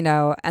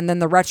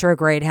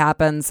retrograde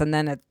happens, and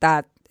then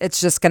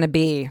it's just going to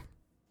be,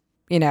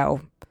 it's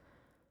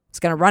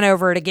going to run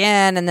over it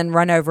again, and then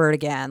run over it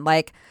again.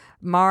 Like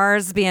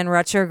Mars being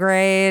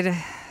retrograde,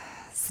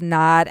 it's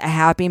not a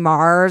happy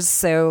Mars.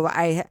 So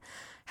I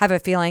have a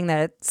feeling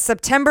that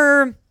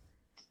September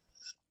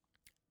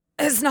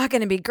is not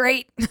going to be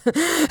great.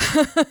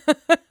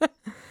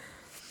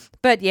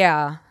 But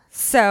yeah,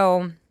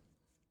 so,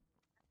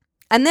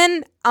 and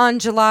then on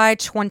July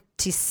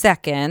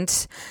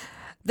 22nd.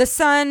 The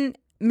sun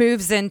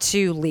moves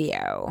into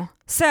Leo.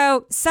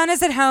 So sun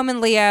is at home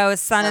in Leo.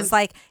 Sun is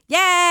like,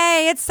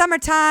 yay, it's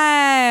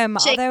summertime.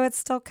 Although it's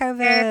still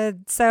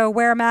COVID. So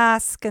wear a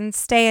mask and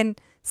stay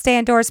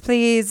indoors,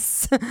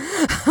 please. But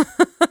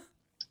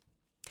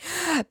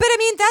I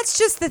mean, that's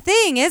just the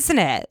thing, isn't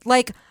it?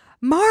 Like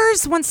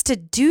Mars wants to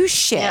do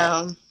shit.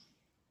 Yeah.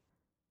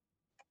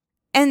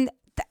 And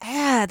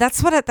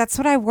that's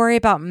what I worry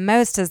about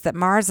most, is that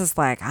Mars is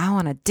like, I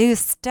want to do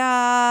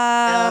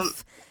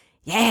stuff.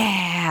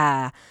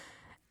 Yeah.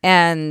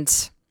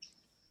 And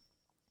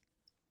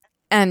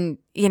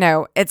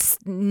it's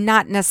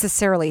not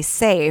necessarily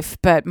safe,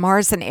 but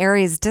Mars in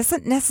Aries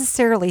doesn't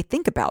necessarily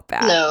think about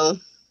that. No.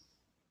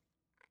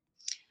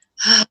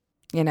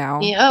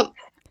 Yep.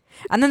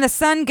 And then the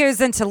sun goes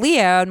into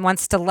Leo and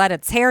wants to let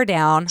its hair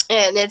down.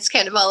 And it's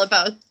kind of all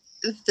about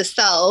the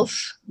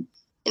self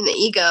and the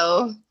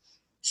ego.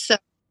 So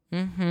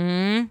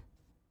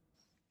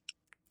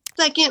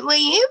second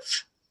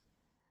wave.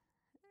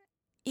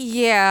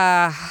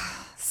 Yeah.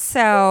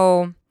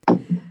 So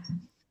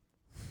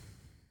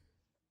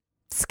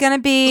it's going to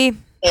be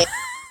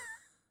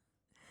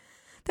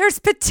there's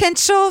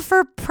potential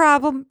for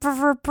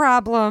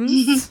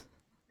problems.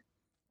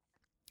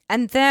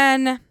 And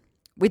then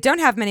we don't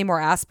have many more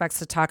aspects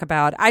to talk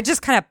about. I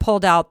just kind of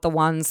pulled out the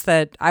ones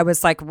that I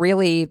was like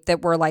that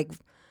were like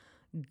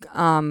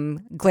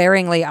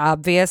glaringly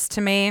obvious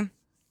to me.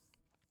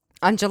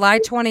 On July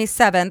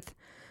 27th,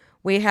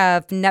 we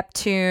have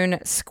Neptune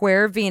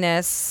square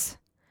Venus.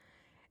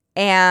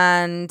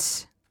 And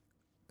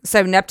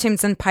so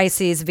Neptune's in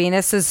Pisces.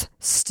 Venus is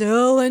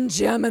still in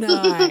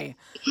Gemini.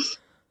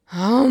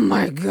 Oh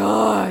my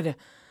God.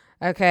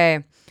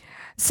 Okay.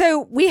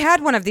 So we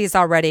had one of these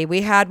already.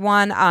 We had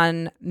one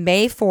on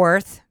May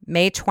 4th,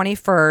 May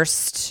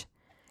 21st.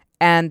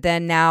 And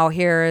then now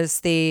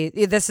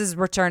this is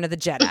Return of the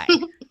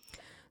Jedi.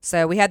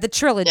 So we had the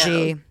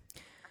trilogy.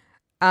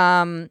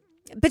 Yeah.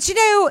 But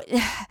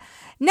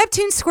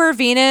Neptune square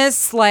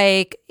Venus,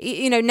 like,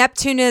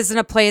 Neptune is in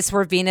a place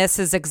where Venus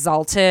is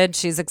exalted.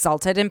 She's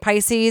exalted in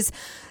Pisces.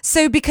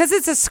 So because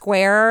it's a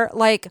square,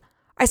 like,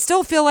 I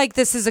still feel like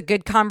this is a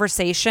good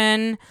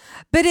conversation,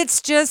 but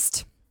it's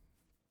just,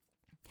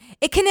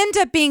 it can end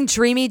up being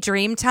dreamy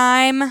dream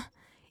time,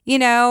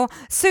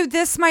 So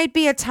this might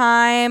be a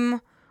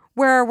time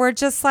where we're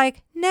just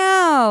like,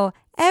 no,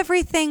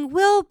 everything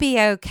will be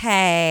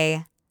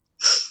okay.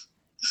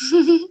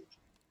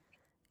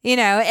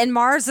 And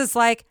Mars is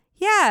like,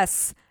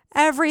 yes,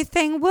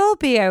 everything will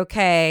be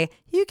okay.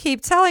 You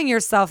keep telling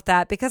yourself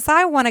that because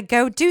I want to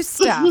go do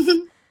stuff.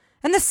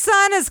 And the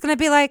sun is going to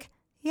be like,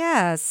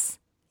 yes,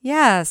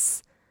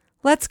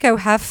 let's go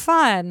have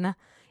fun.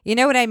 You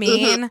know what I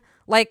mean?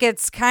 Like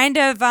it's kind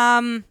of,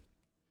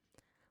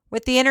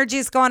 with the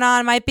energies going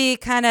on, it might be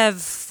kind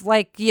of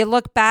like you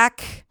look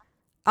back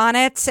on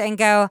it and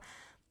go,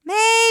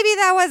 maybe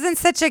that wasn't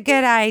such a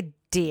good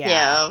idea.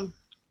 Yeah.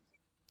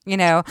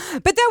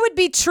 But that would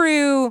be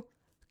true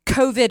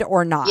COVID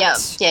or not.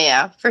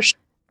 Yeah, for sure.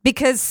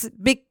 Because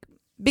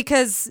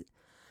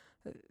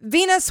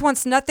Venus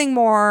wants nothing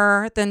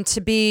more than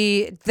to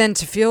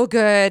feel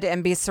good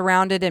and be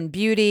surrounded in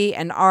beauty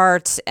and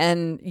art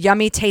and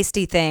yummy,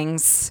 tasty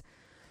things.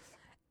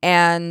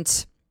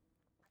 And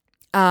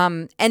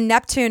And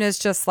Neptune is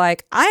just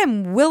like, I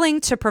am willing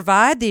to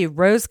provide the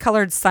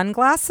rose-colored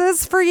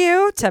sunglasses for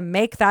you to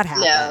make that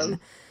happen. Yeah.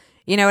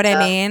 You know what I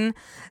mean?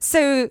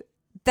 So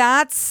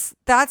that's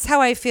how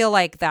I feel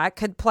like that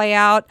could play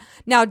out.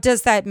 Now,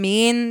 does that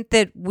mean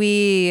that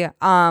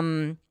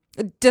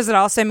does it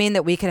also mean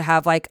that we could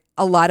have like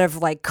a lot of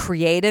like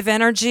creative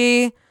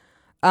energy?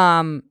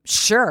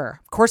 Sure.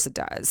 Of course it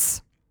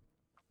does.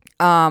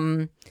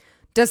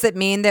 Does it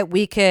mean that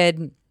we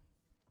could,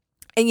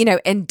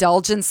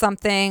 indulge in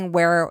something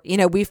where,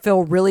 we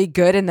feel really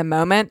good in the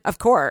moment? Of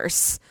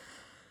course.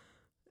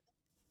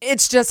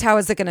 It's just, how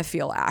is it going to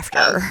feel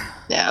after?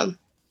 Yeah.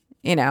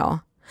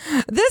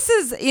 This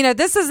is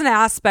an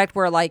aspect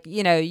where like,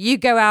 you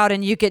go out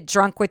and you get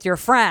drunk with your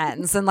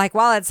friends and like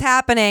while it's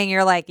happening,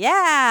 you're like,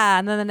 yeah.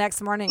 And then the next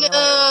morning, you're like,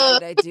 why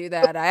did I do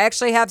that? I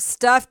actually have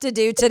stuff to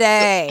do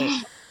today.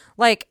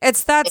 Like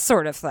it's that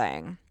sort of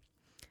thing.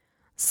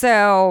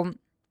 So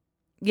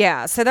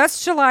yeah, so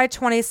that's July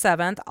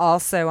 27th.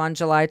 Also on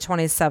July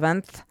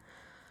 27th,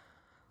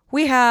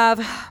 we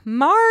have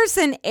Mars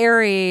in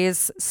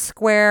Aries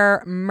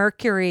square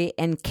Mercury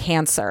in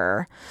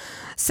Cancer.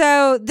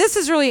 So this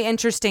is really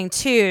interesting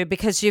too,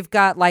 because you've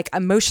got like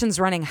emotions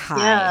running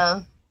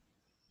high.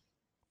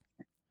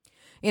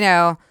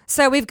 Yeah.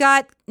 So we've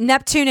got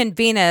Neptune and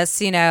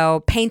Venus,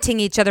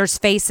 painting each other's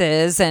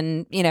faces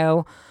and,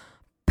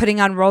 putting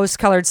on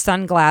rose-colored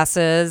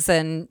sunglasses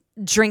and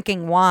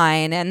drinking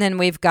wine. And then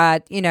we've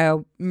got,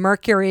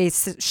 Mercury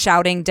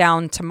shouting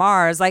down to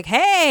Mars like,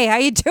 hey, how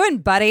you doing,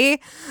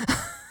 buddy?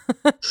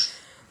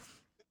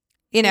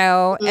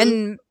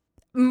 And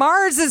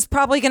Mars is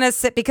probably going to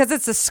sit, because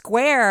it's a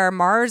square,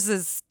 Mars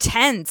is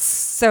tense.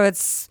 So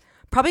it's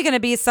probably going to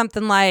be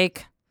something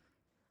like,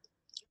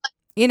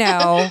 I'm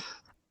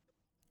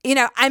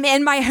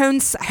in my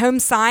home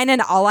sign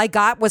and all I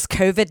got was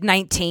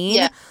COVID-19.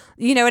 Yeah.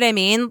 You know what I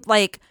mean?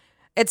 Like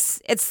it's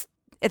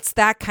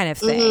that kind of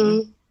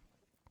thing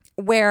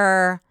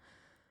where,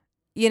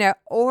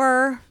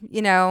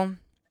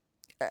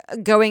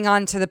 going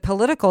on to the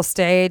political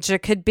stage, it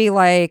could be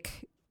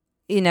like,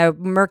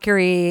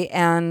 Mercury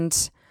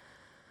and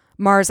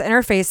Mars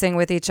interfacing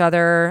with each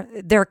other.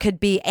 There could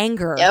be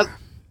anger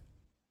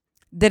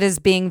that is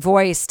being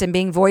voiced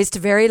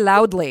very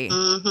loudly,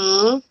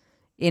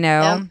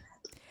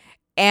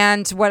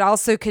 and what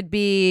also could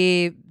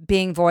be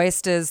being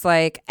voiced is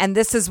like, and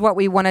this is what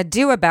we want to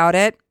do about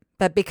it.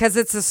 But because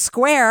it's a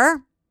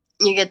square,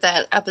 you get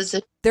that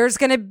opposite. There's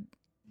going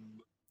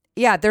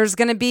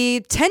to be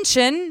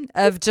tension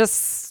of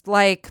just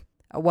like,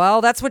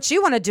 well, that's what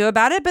you want to do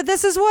about it, but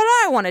this is what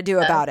I want to do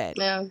about it.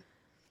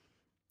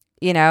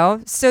 Yeah.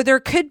 So there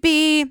could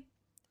be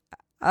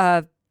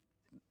a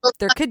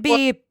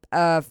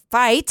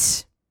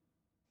fight.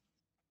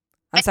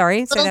 I'm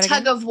sorry. Say that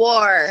again. Tug of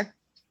war.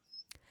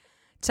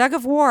 Tug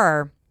of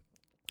war.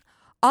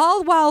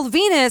 All while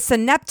Venus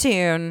and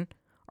Neptune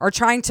are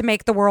trying to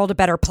make the world a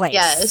better place.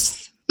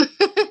 Yes.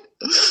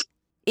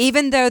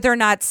 Even though they're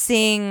not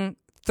seeing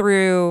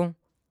through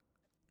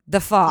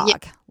the fog. Yeah.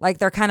 Like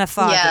they're kind of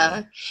foggy.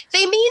 Yeah.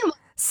 They mean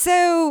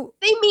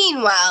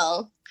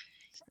well.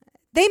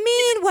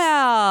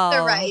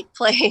 The right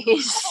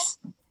place.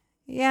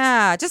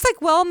 Yeah. Just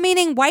like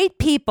well-meaning white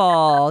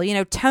people,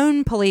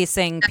 tone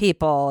policing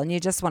people, and you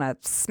just want to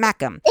smack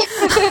them.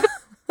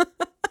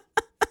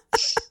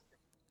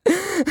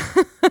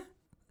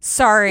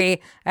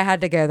 Sorry, I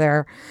had to go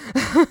there.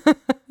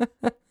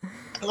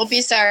 Don't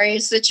be sorry.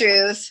 It's the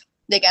truth.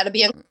 They got to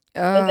be with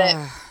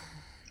it.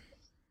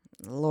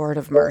 Lord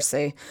of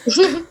mercy.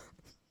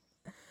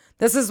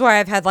 This is why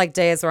I've had like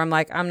days where I'm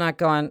like, I'm not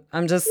going.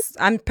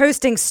 I'm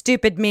posting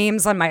stupid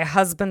memes on my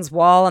husband's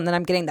wall, and then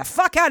I'm getting the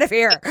fuck out of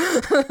here.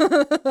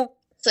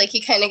 It's like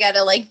you kind of got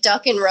to like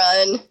duck and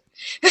run.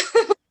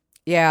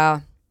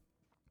 Yeah.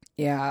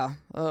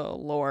 Oh,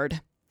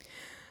 Lord.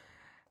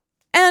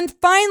 And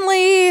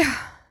finally,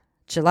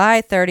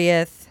 July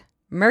 30th,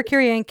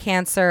 Mercury in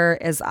Cancer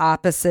is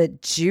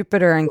opposite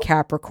Jupiter in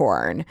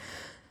Capricorn.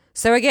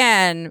 So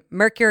again,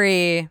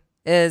 Mercury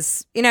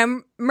is,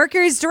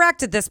 Mercury's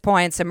direct at this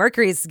point. So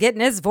Mercury's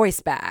getting his voice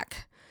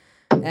back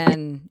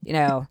and,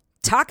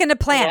 talking to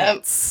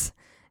planets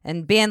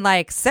and being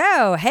like,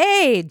 so,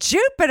 hey,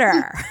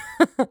 Jupiter,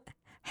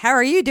 how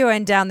are you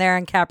doing down there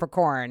in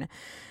Capricorn?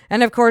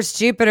 And of course,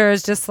 Jupiter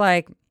is just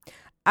like,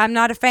 I'm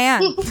not a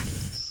fan.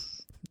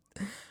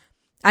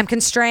 I'm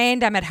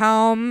constrained. I'm at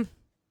home.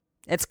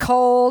 It's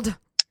cold.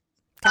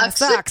 Kind of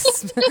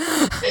sucks.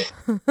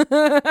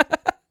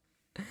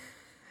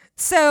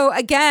 So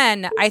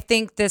again, I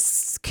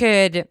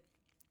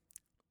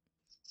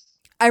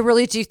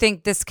really do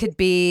think this could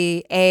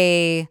be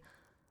a,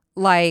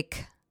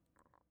 like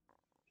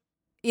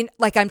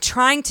I'm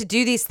trying to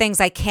do these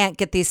things. I can't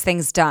get these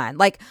things done.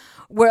 Like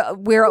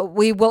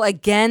we will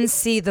again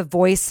see the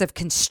voice of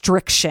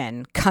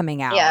constriction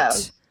coming out.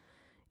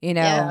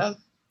 Yeah.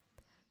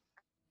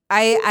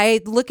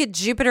 I look at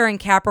Jupiter and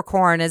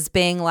Capricorn as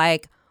being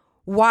like,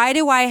 Why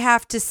do I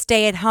have to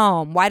stay at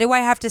home? Why do I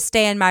have to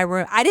stay in my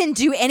room? I didn't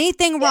do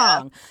anything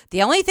wrong.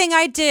 The only thing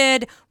I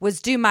did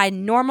was do my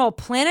normal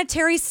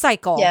planetary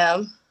cycle.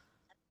 Yeah.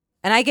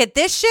 And I get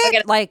this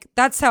shit? Like,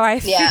 that's how I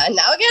feel. Yeah,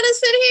 now I gotta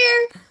sit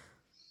here.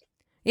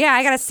 Yeah,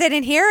 I got to sit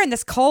in here in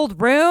this cold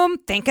room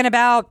thinking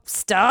about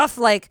stuff.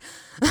 Like,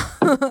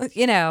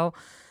 you know,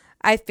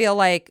 I feel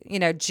like, you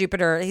know,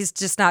 Jupiter, he's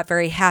just not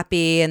very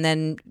happy. And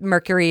then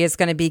Mercury is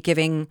going to be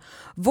giving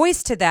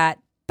voice to that.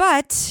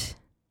 But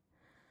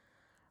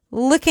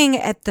looking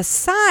at the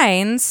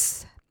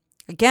signs,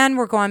 again,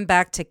 we're going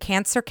back to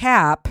Cancer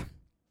Cap.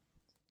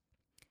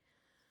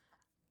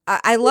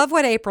 I love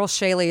what April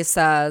Shaley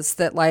says,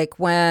 that like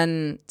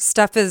when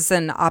stuff is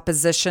in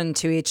opposition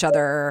to each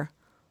other,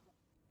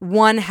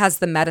 one has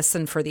the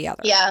medicine for the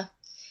other. Yeah.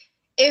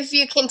 If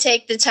you can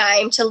take the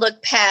time to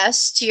look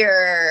past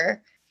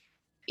your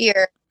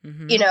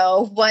Mm-hmm. you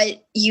know,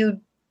 what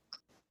you,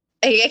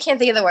 I can't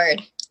think of the word.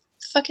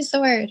 The fuck is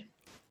the word?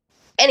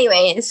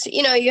 Anyways,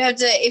 you know, you have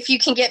to, if you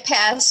can get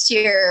past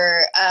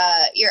your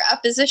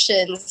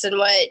oppositions and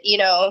what, you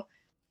know,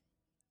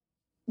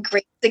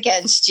 grates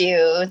against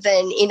you,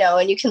 then, you know,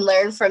 and you can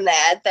learn from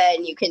that,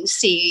 then you can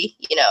see,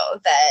 you know,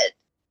 that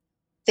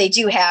they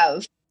do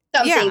have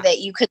something that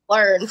you could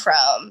learn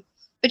from,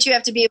 but you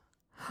have to be able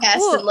to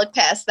pass and look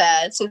past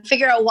that and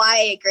figure out why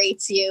it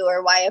grates you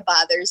or why it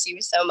bothers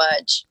you so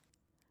much.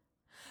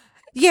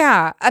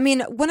 Yeah. I mean,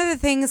 one of the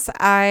things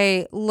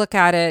I look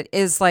at it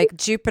is like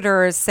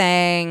Jupiter is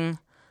saying,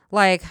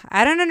 like,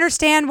 I don't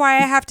understand why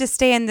I have to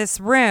stay in this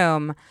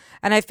room.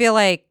 And I feel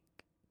like,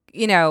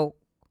 you know,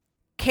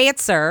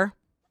 Cancer,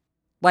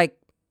 like,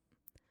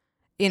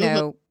 you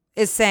know,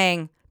 is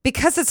saying,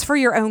 because it's for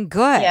your own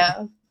good.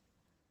 Yeah.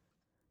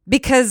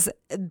 Because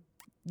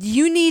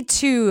you need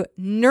to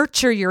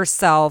nurture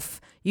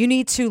yourself. You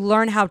need to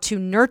learn how to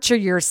nurture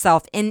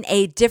yourself in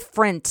a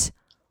different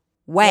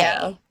way.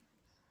 Yeah.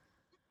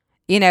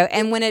 You know,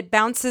 and when it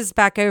bounces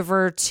back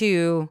over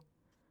to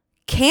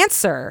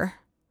Cancer,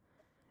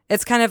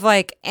 it's kind of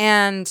like,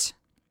 and,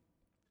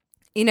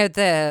 you know,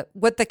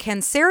 what the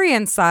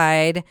Cancerian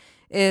side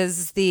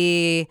is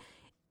I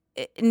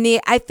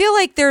feel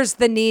like there's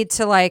the need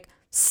to like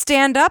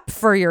stand up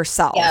for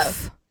yourself. Yeah.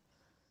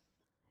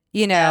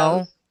 You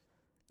know,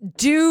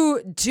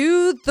 do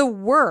the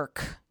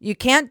work. You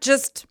can't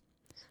just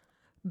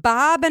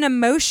bob an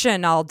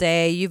emotion all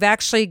day. You've got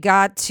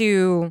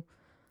to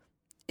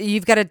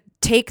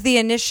take the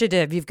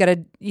initiative. You've got to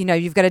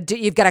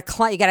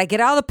get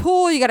out of the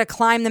pool. You got to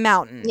climb the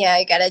mountain. Yeah.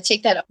 You got to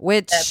take that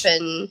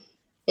step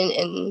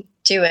and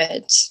do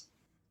it.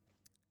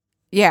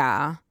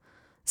 Yeah.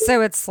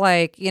 So it's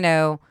like, you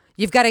know,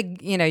 you've got to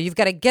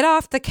get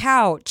off the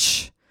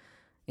couch.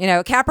 You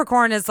know,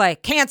 Capricorn is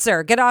like,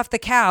 Cancer, get off the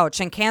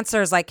couch. And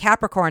Cancer is like,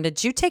 Capricorn,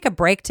 did you take a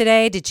break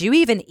today? Did you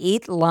even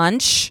eat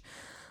lunch?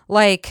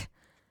 Like,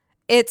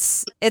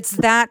 it's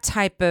that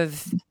type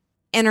of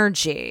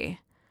energy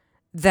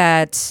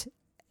that,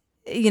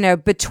 you know,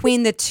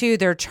 between the two,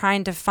 they're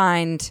trying to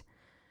find,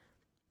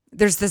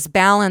 there's this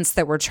balance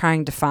that we're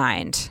trying to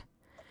find.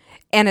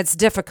 And it's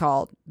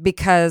difficult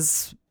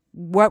because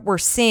what we're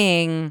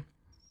seeing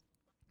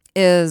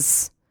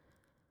is,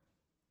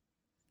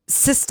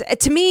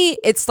 to me,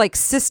 it's like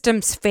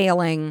systems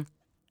failing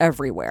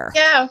everywhere.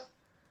 Yeah.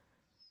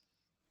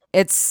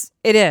 It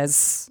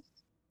is.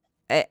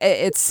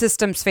 It's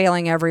systems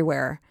failing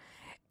everywhere.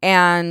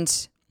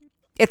 And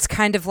it's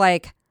kind of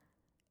like,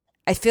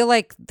 I feel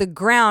like the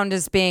ground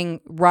is being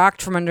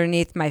rocked from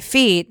underneath my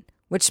feet,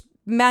 which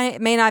may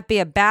not be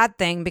a bad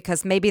thing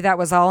because maybe that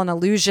was all an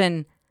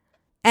illusion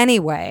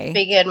anyway. To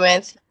begin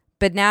with.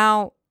 But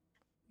now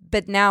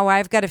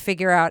I've got to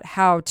figure out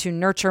how to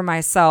nurture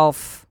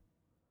myself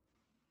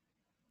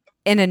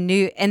in a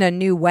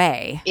new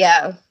way.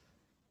 Yeah.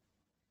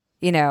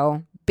 You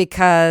know,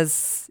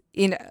 because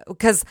the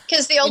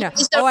old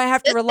ones don't I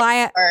have to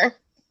rely on.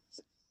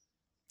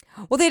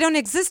 Well, they don't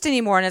exist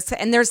anymore,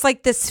 and there's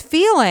like this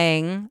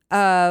feeling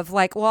of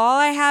like, well, all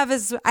I have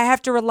is I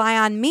have to rely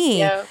on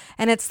me,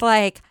 and it's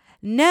like,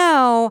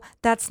 no,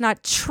 that's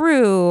not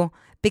true,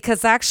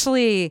 because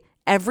actually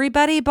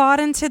everybody bought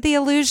into the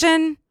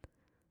illusion.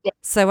 Yeah.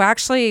 So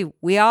actually,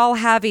 we all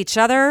have each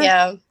other.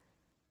 Yeah.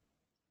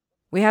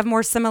 We have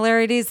more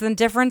similarities than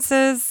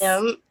differences.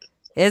 Yeah.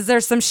 Is there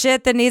some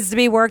shit that needs to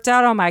be worked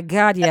out? Oh my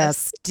God,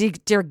 yes.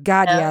 Dear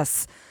God,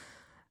 yes.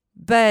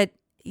 But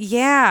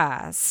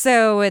yeah,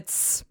 so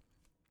it's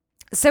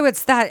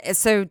that.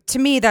 So to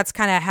me, that's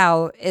kind of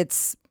how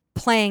it's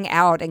playing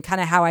out and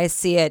kind of how I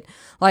see it,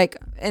 like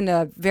in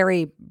a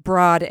very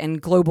broad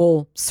and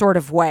global sort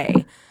of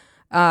way.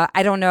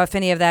 I don't know if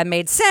any of that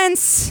made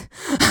sense.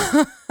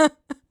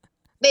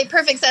 Made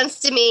perfect sense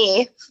to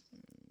me.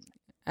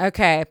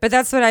 Okay, but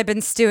that's what I've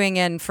been stewing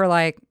in for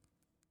like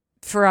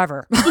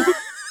forever.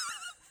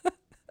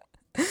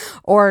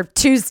 Or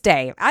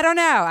Tuesday. I don't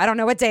know. I don't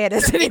know what day it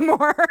is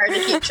anymore. Hard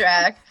to keep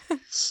track.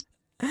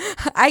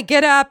 I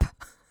get up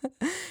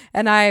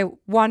and I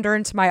wander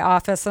into my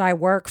office and I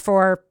work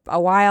for a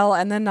while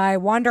and then I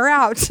wander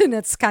out and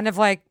it's kind of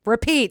like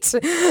repeat.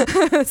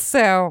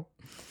 So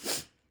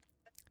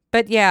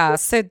But yeah,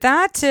 so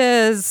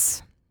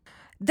that's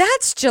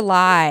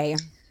July.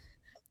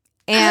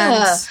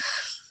 And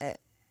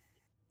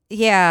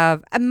yeah,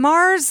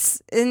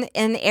 Mars in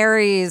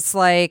Aries,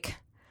 like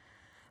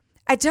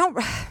I don't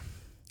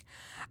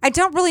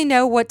really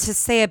know what to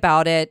say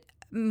about it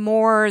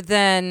more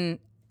than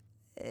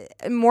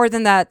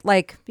that.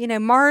 Like,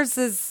 Mars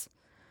is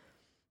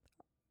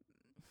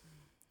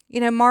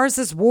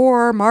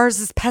war, Mars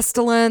is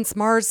pestilence,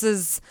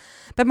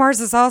 but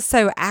Mars is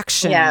also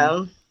action.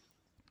 Yeah.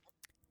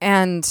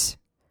 And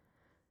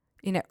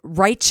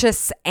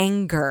righteous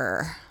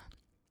anger.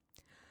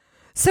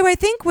 So I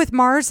think with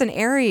Mars and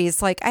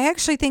Aries, like I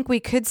actually think we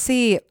could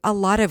see a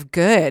lot of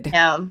good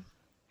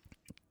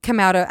come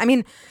out of. I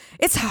mean,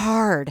 it's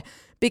hard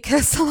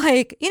because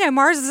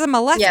Mars is a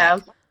malefic. Yeah.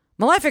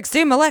 Malefics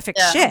do malefic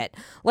shit.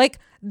 Like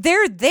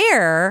they're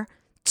there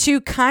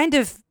to kind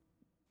of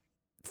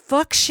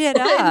fuck shit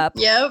up.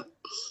 Yep.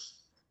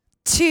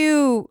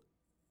 To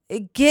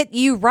get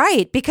you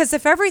right, because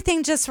if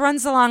everything just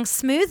runs along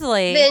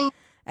smoothly, then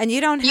and you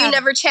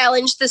never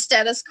challenge the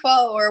status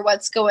quo or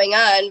what's going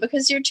on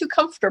because you're too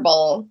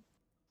comfortable.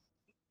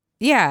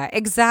 Yeah,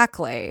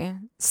 exactly.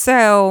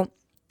 So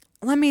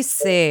let me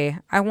see.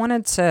 I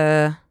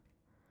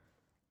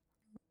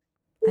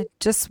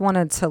just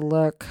wanted to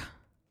look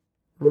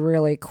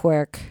really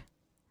quick.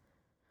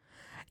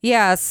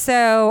 Yeah,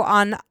 so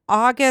on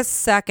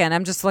August 2nd,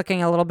 I'm just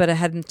looking a little bit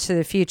ahead into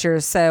the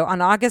future. So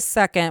on August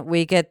 2nd,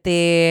 we get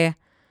the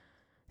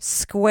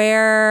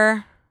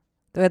square,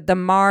 the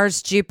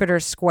Mars-Jupiter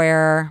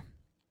square.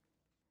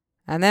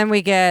 And then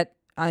we get,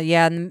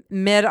 in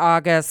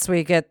mid-August,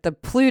 we get the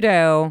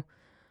Pluto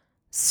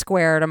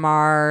square to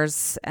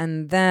Mars.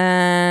 And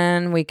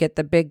then we get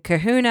the big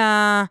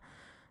kahuna,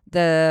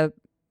 the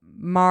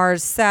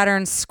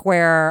Mars-Saturn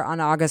square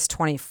on August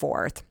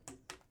 24th.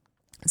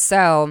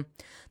 So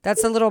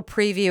that's a little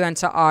preview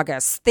into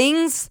August.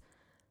 Things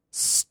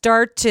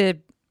start to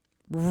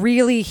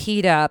really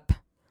heat up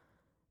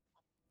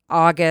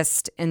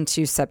August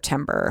into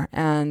September.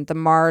 And the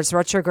Mars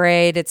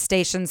retrograde, it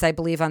stations, I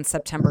believe, on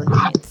September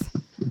 9th.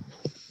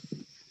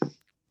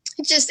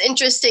 It's just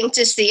interesting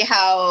to see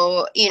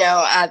how,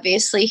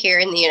 obviously here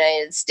in the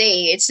United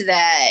States,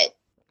 that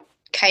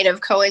kind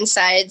of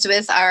coincides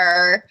with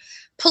our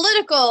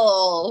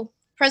political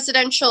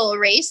presidential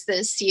race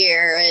this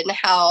year and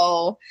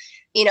how,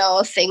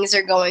 things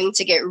are going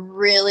to get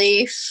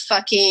really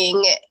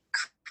fucking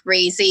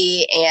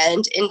crazy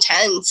and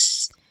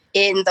intense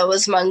in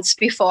those months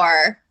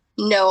before.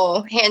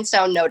 No, hands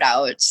down, no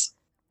doubts.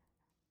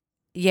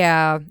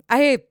 Yeah,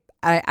 I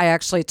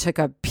actually took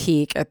a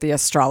peek at the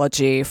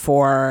astrology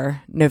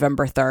for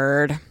November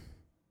 3rd.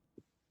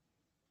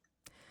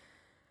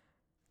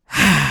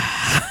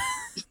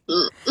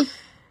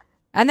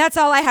 And that's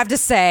all I have to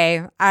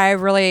say. I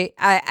really,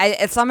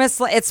 it's almost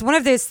like, it's one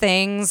of those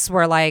things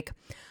where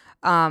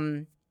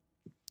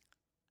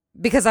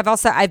because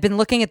I've been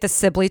looking at the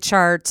Sibley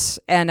chart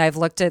and I've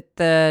looked at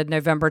the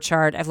November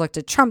chart. I've looked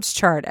at Trump's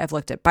chart. I've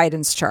looked at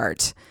Biden's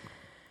chart.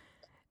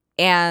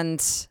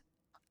 And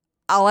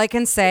all I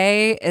can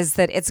say is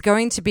that it's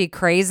going to be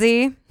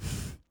crazy.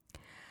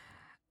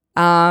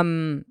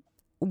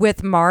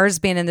 With Mars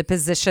being in the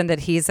position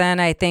that he's in,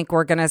 I think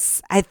we're gonna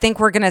see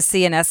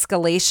an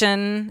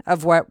escalation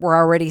of what we're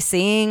already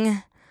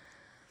seeing.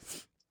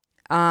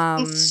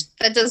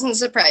 That doesn't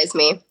surprise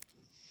me.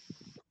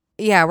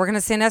 Yeah, we're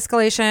gonna see an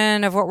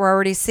escalation of what we're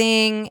already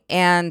seeing,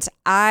 and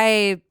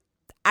I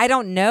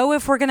don't know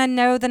if we're gonna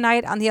know the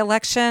night on the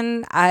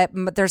election.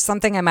 There's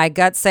something in my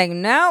gut saying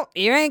no,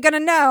 you ain't gonna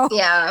know.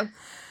 Yeah,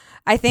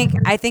 I think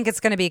it's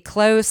gonna be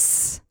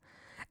close.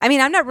 I mean,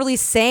 I'm not really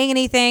saying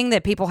anything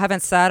that people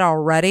haven't said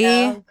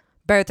already,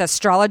 both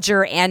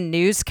astrologer and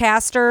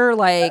newscaster,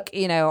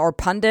 or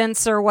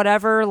pundits or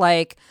whatever,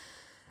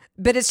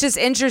 but it's just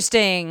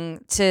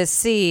interesting to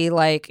see,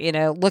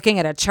 looking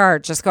at a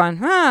chart, just going,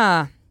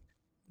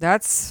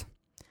 that's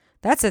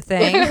a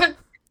thing.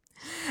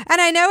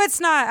 And I know it's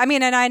not,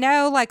 and I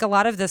know a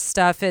lot of this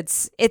stuff,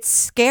 it's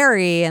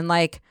scary and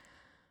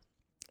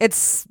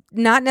it's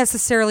not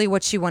necessarily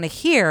what you want to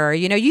hear.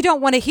 You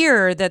don't want to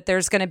hear that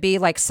there's going to be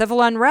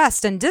civil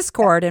unrest and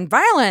discord and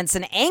violence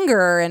and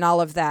anger and all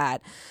of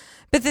that.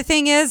 But the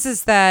thing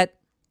is that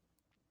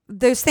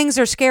those things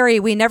are scary.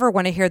 We never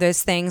want to hear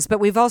those things, but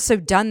we've also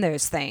done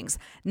those things.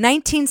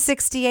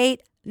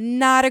 1968,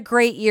 not a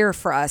great year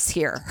for us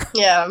here.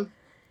 Yeah.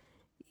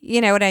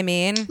 You know what I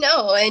mean?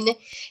 No. And, and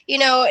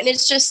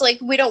it's just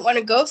we don't want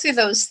to go through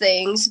those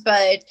things,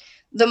 but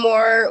the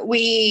more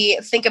we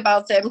think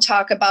about them,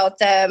 talk about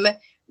them,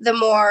 the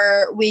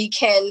more we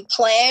can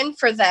plan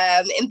for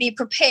them and be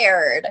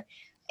prepared.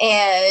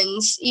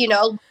 And,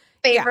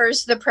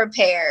 favors the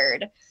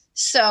prepared.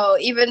 So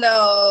even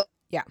though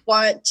you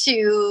want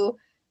to,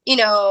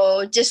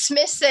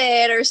 dismiss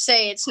it or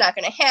say it's not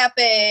going to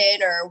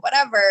happen or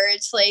whatever,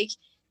 it's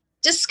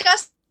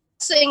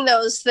discussing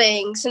those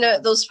things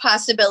and those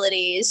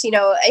possibilities,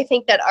 I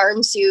think that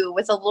arms you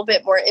with a little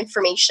bit more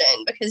information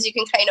because you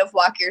can kind of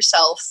walk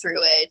yourself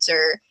through it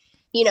or.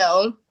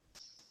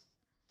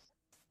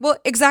 Well,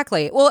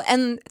 exactly. Well,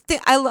 and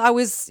I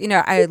was,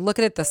 I look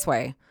at it this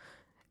way.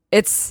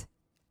 It's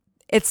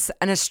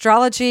an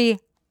astrology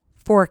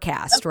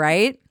forecast,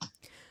 right?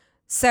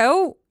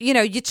 So,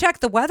 you check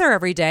the weather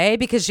every day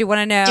because you want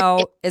to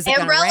know, is it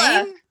going to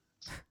rain?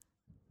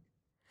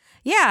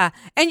 Yeah.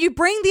 And you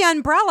bring the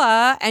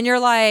umbrella and you're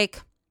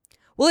like,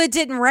 well, it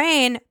didn't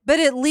rain, but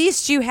at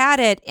least you had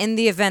it in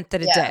the event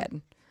that it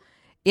did.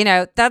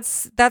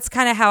 That's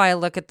kind of how I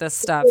look at this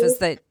stuff, is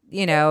that,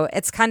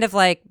 it's kind of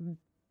like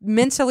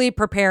mentally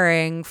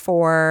preparing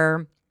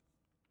for,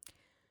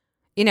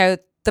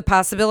 the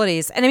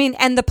possibilities. And I mean,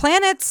 and the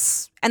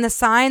planets and the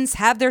signs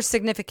have their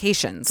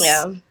significations.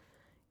 Yeah.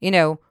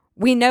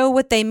 We know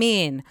what they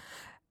mean.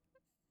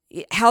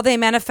 How they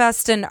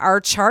manifest in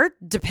our chart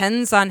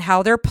depends on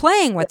how they're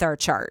playing with our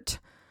chart.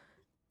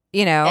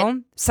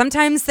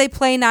 Sometimes they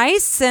play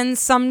nice and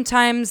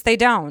sometimes they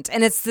don't.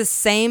 And it's the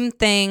same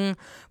thing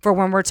for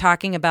when we're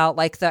talking about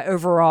like the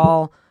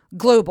overall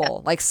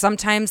global. Like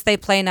sometimes they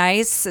play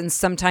nice and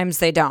sometimes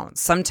they don't.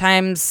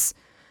 Sometimes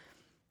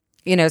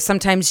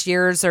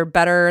years are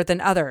better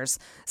than others.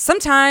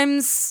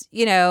 Sometimes,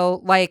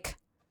 like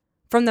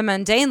from the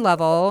mundane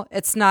level,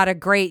 it's not a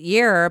great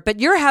year, but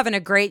you're having a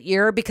great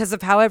year because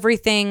of how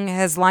everything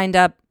has lined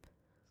up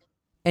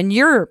in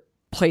your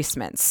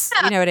placements.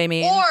 Yeah. You know what I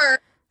mean?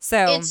 Or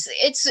so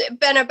it's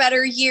been a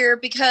better year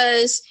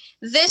because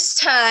this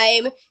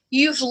time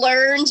you've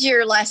learned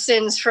your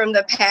lessons from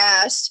the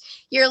past.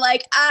 You're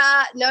like,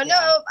 no,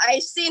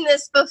 I've seen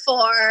this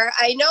before.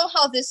 I know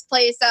how this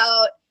plays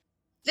out.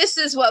 This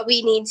is what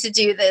we need to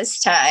do this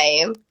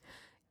time.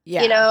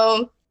 Yeah.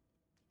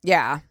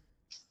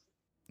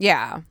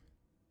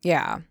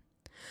 Yeah.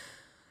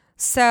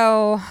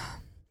 So,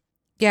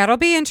 yeah, it'll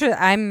be interesting.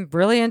 I'm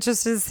really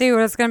interested to see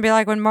what it's going to be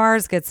like when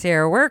Mars gets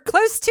here. We're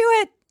close to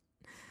it.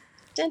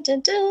 Dun,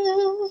 dun,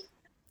 dun.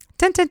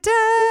 Dun, dun,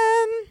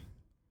 dun.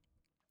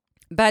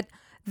 But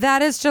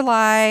that is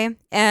July,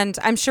 and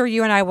I'm sure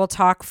you and I will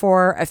talk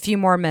for a few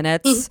more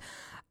minutes.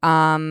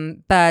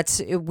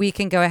 But we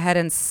can go ahead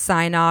and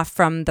sign off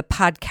from the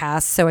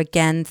podcast. So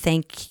again,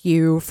 thank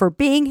you for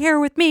being here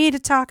with me to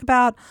talk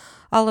about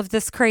all of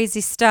this crazy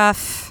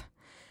stuff.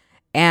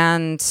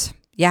 And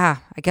yeah,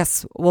 I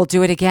guess we'll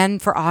do it again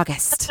for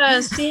August.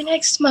 See you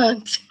next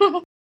month.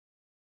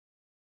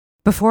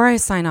 Before I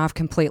sign off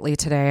completely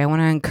today, I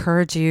want to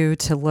encourage you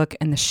to look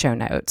in the show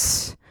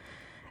notes.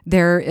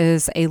 There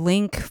is a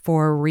link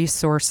for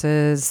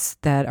resources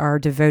that are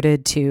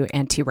devoted to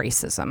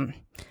anti-racism.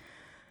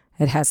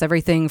 It has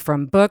everything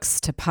from books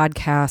to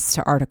podcasts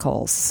to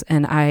articles.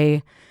 And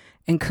I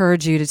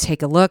encourage you to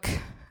take a look,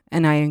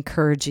 and I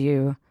encourage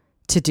you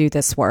to do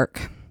this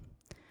work.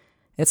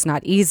 It's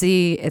not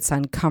easy, it's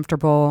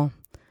uncomfortable,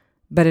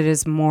 but it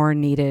is more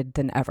needed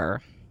than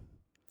ever.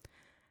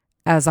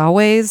 As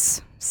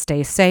always,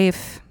 stay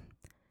safe,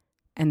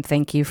 and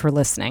thank you for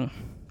listening.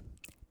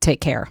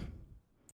 Take care.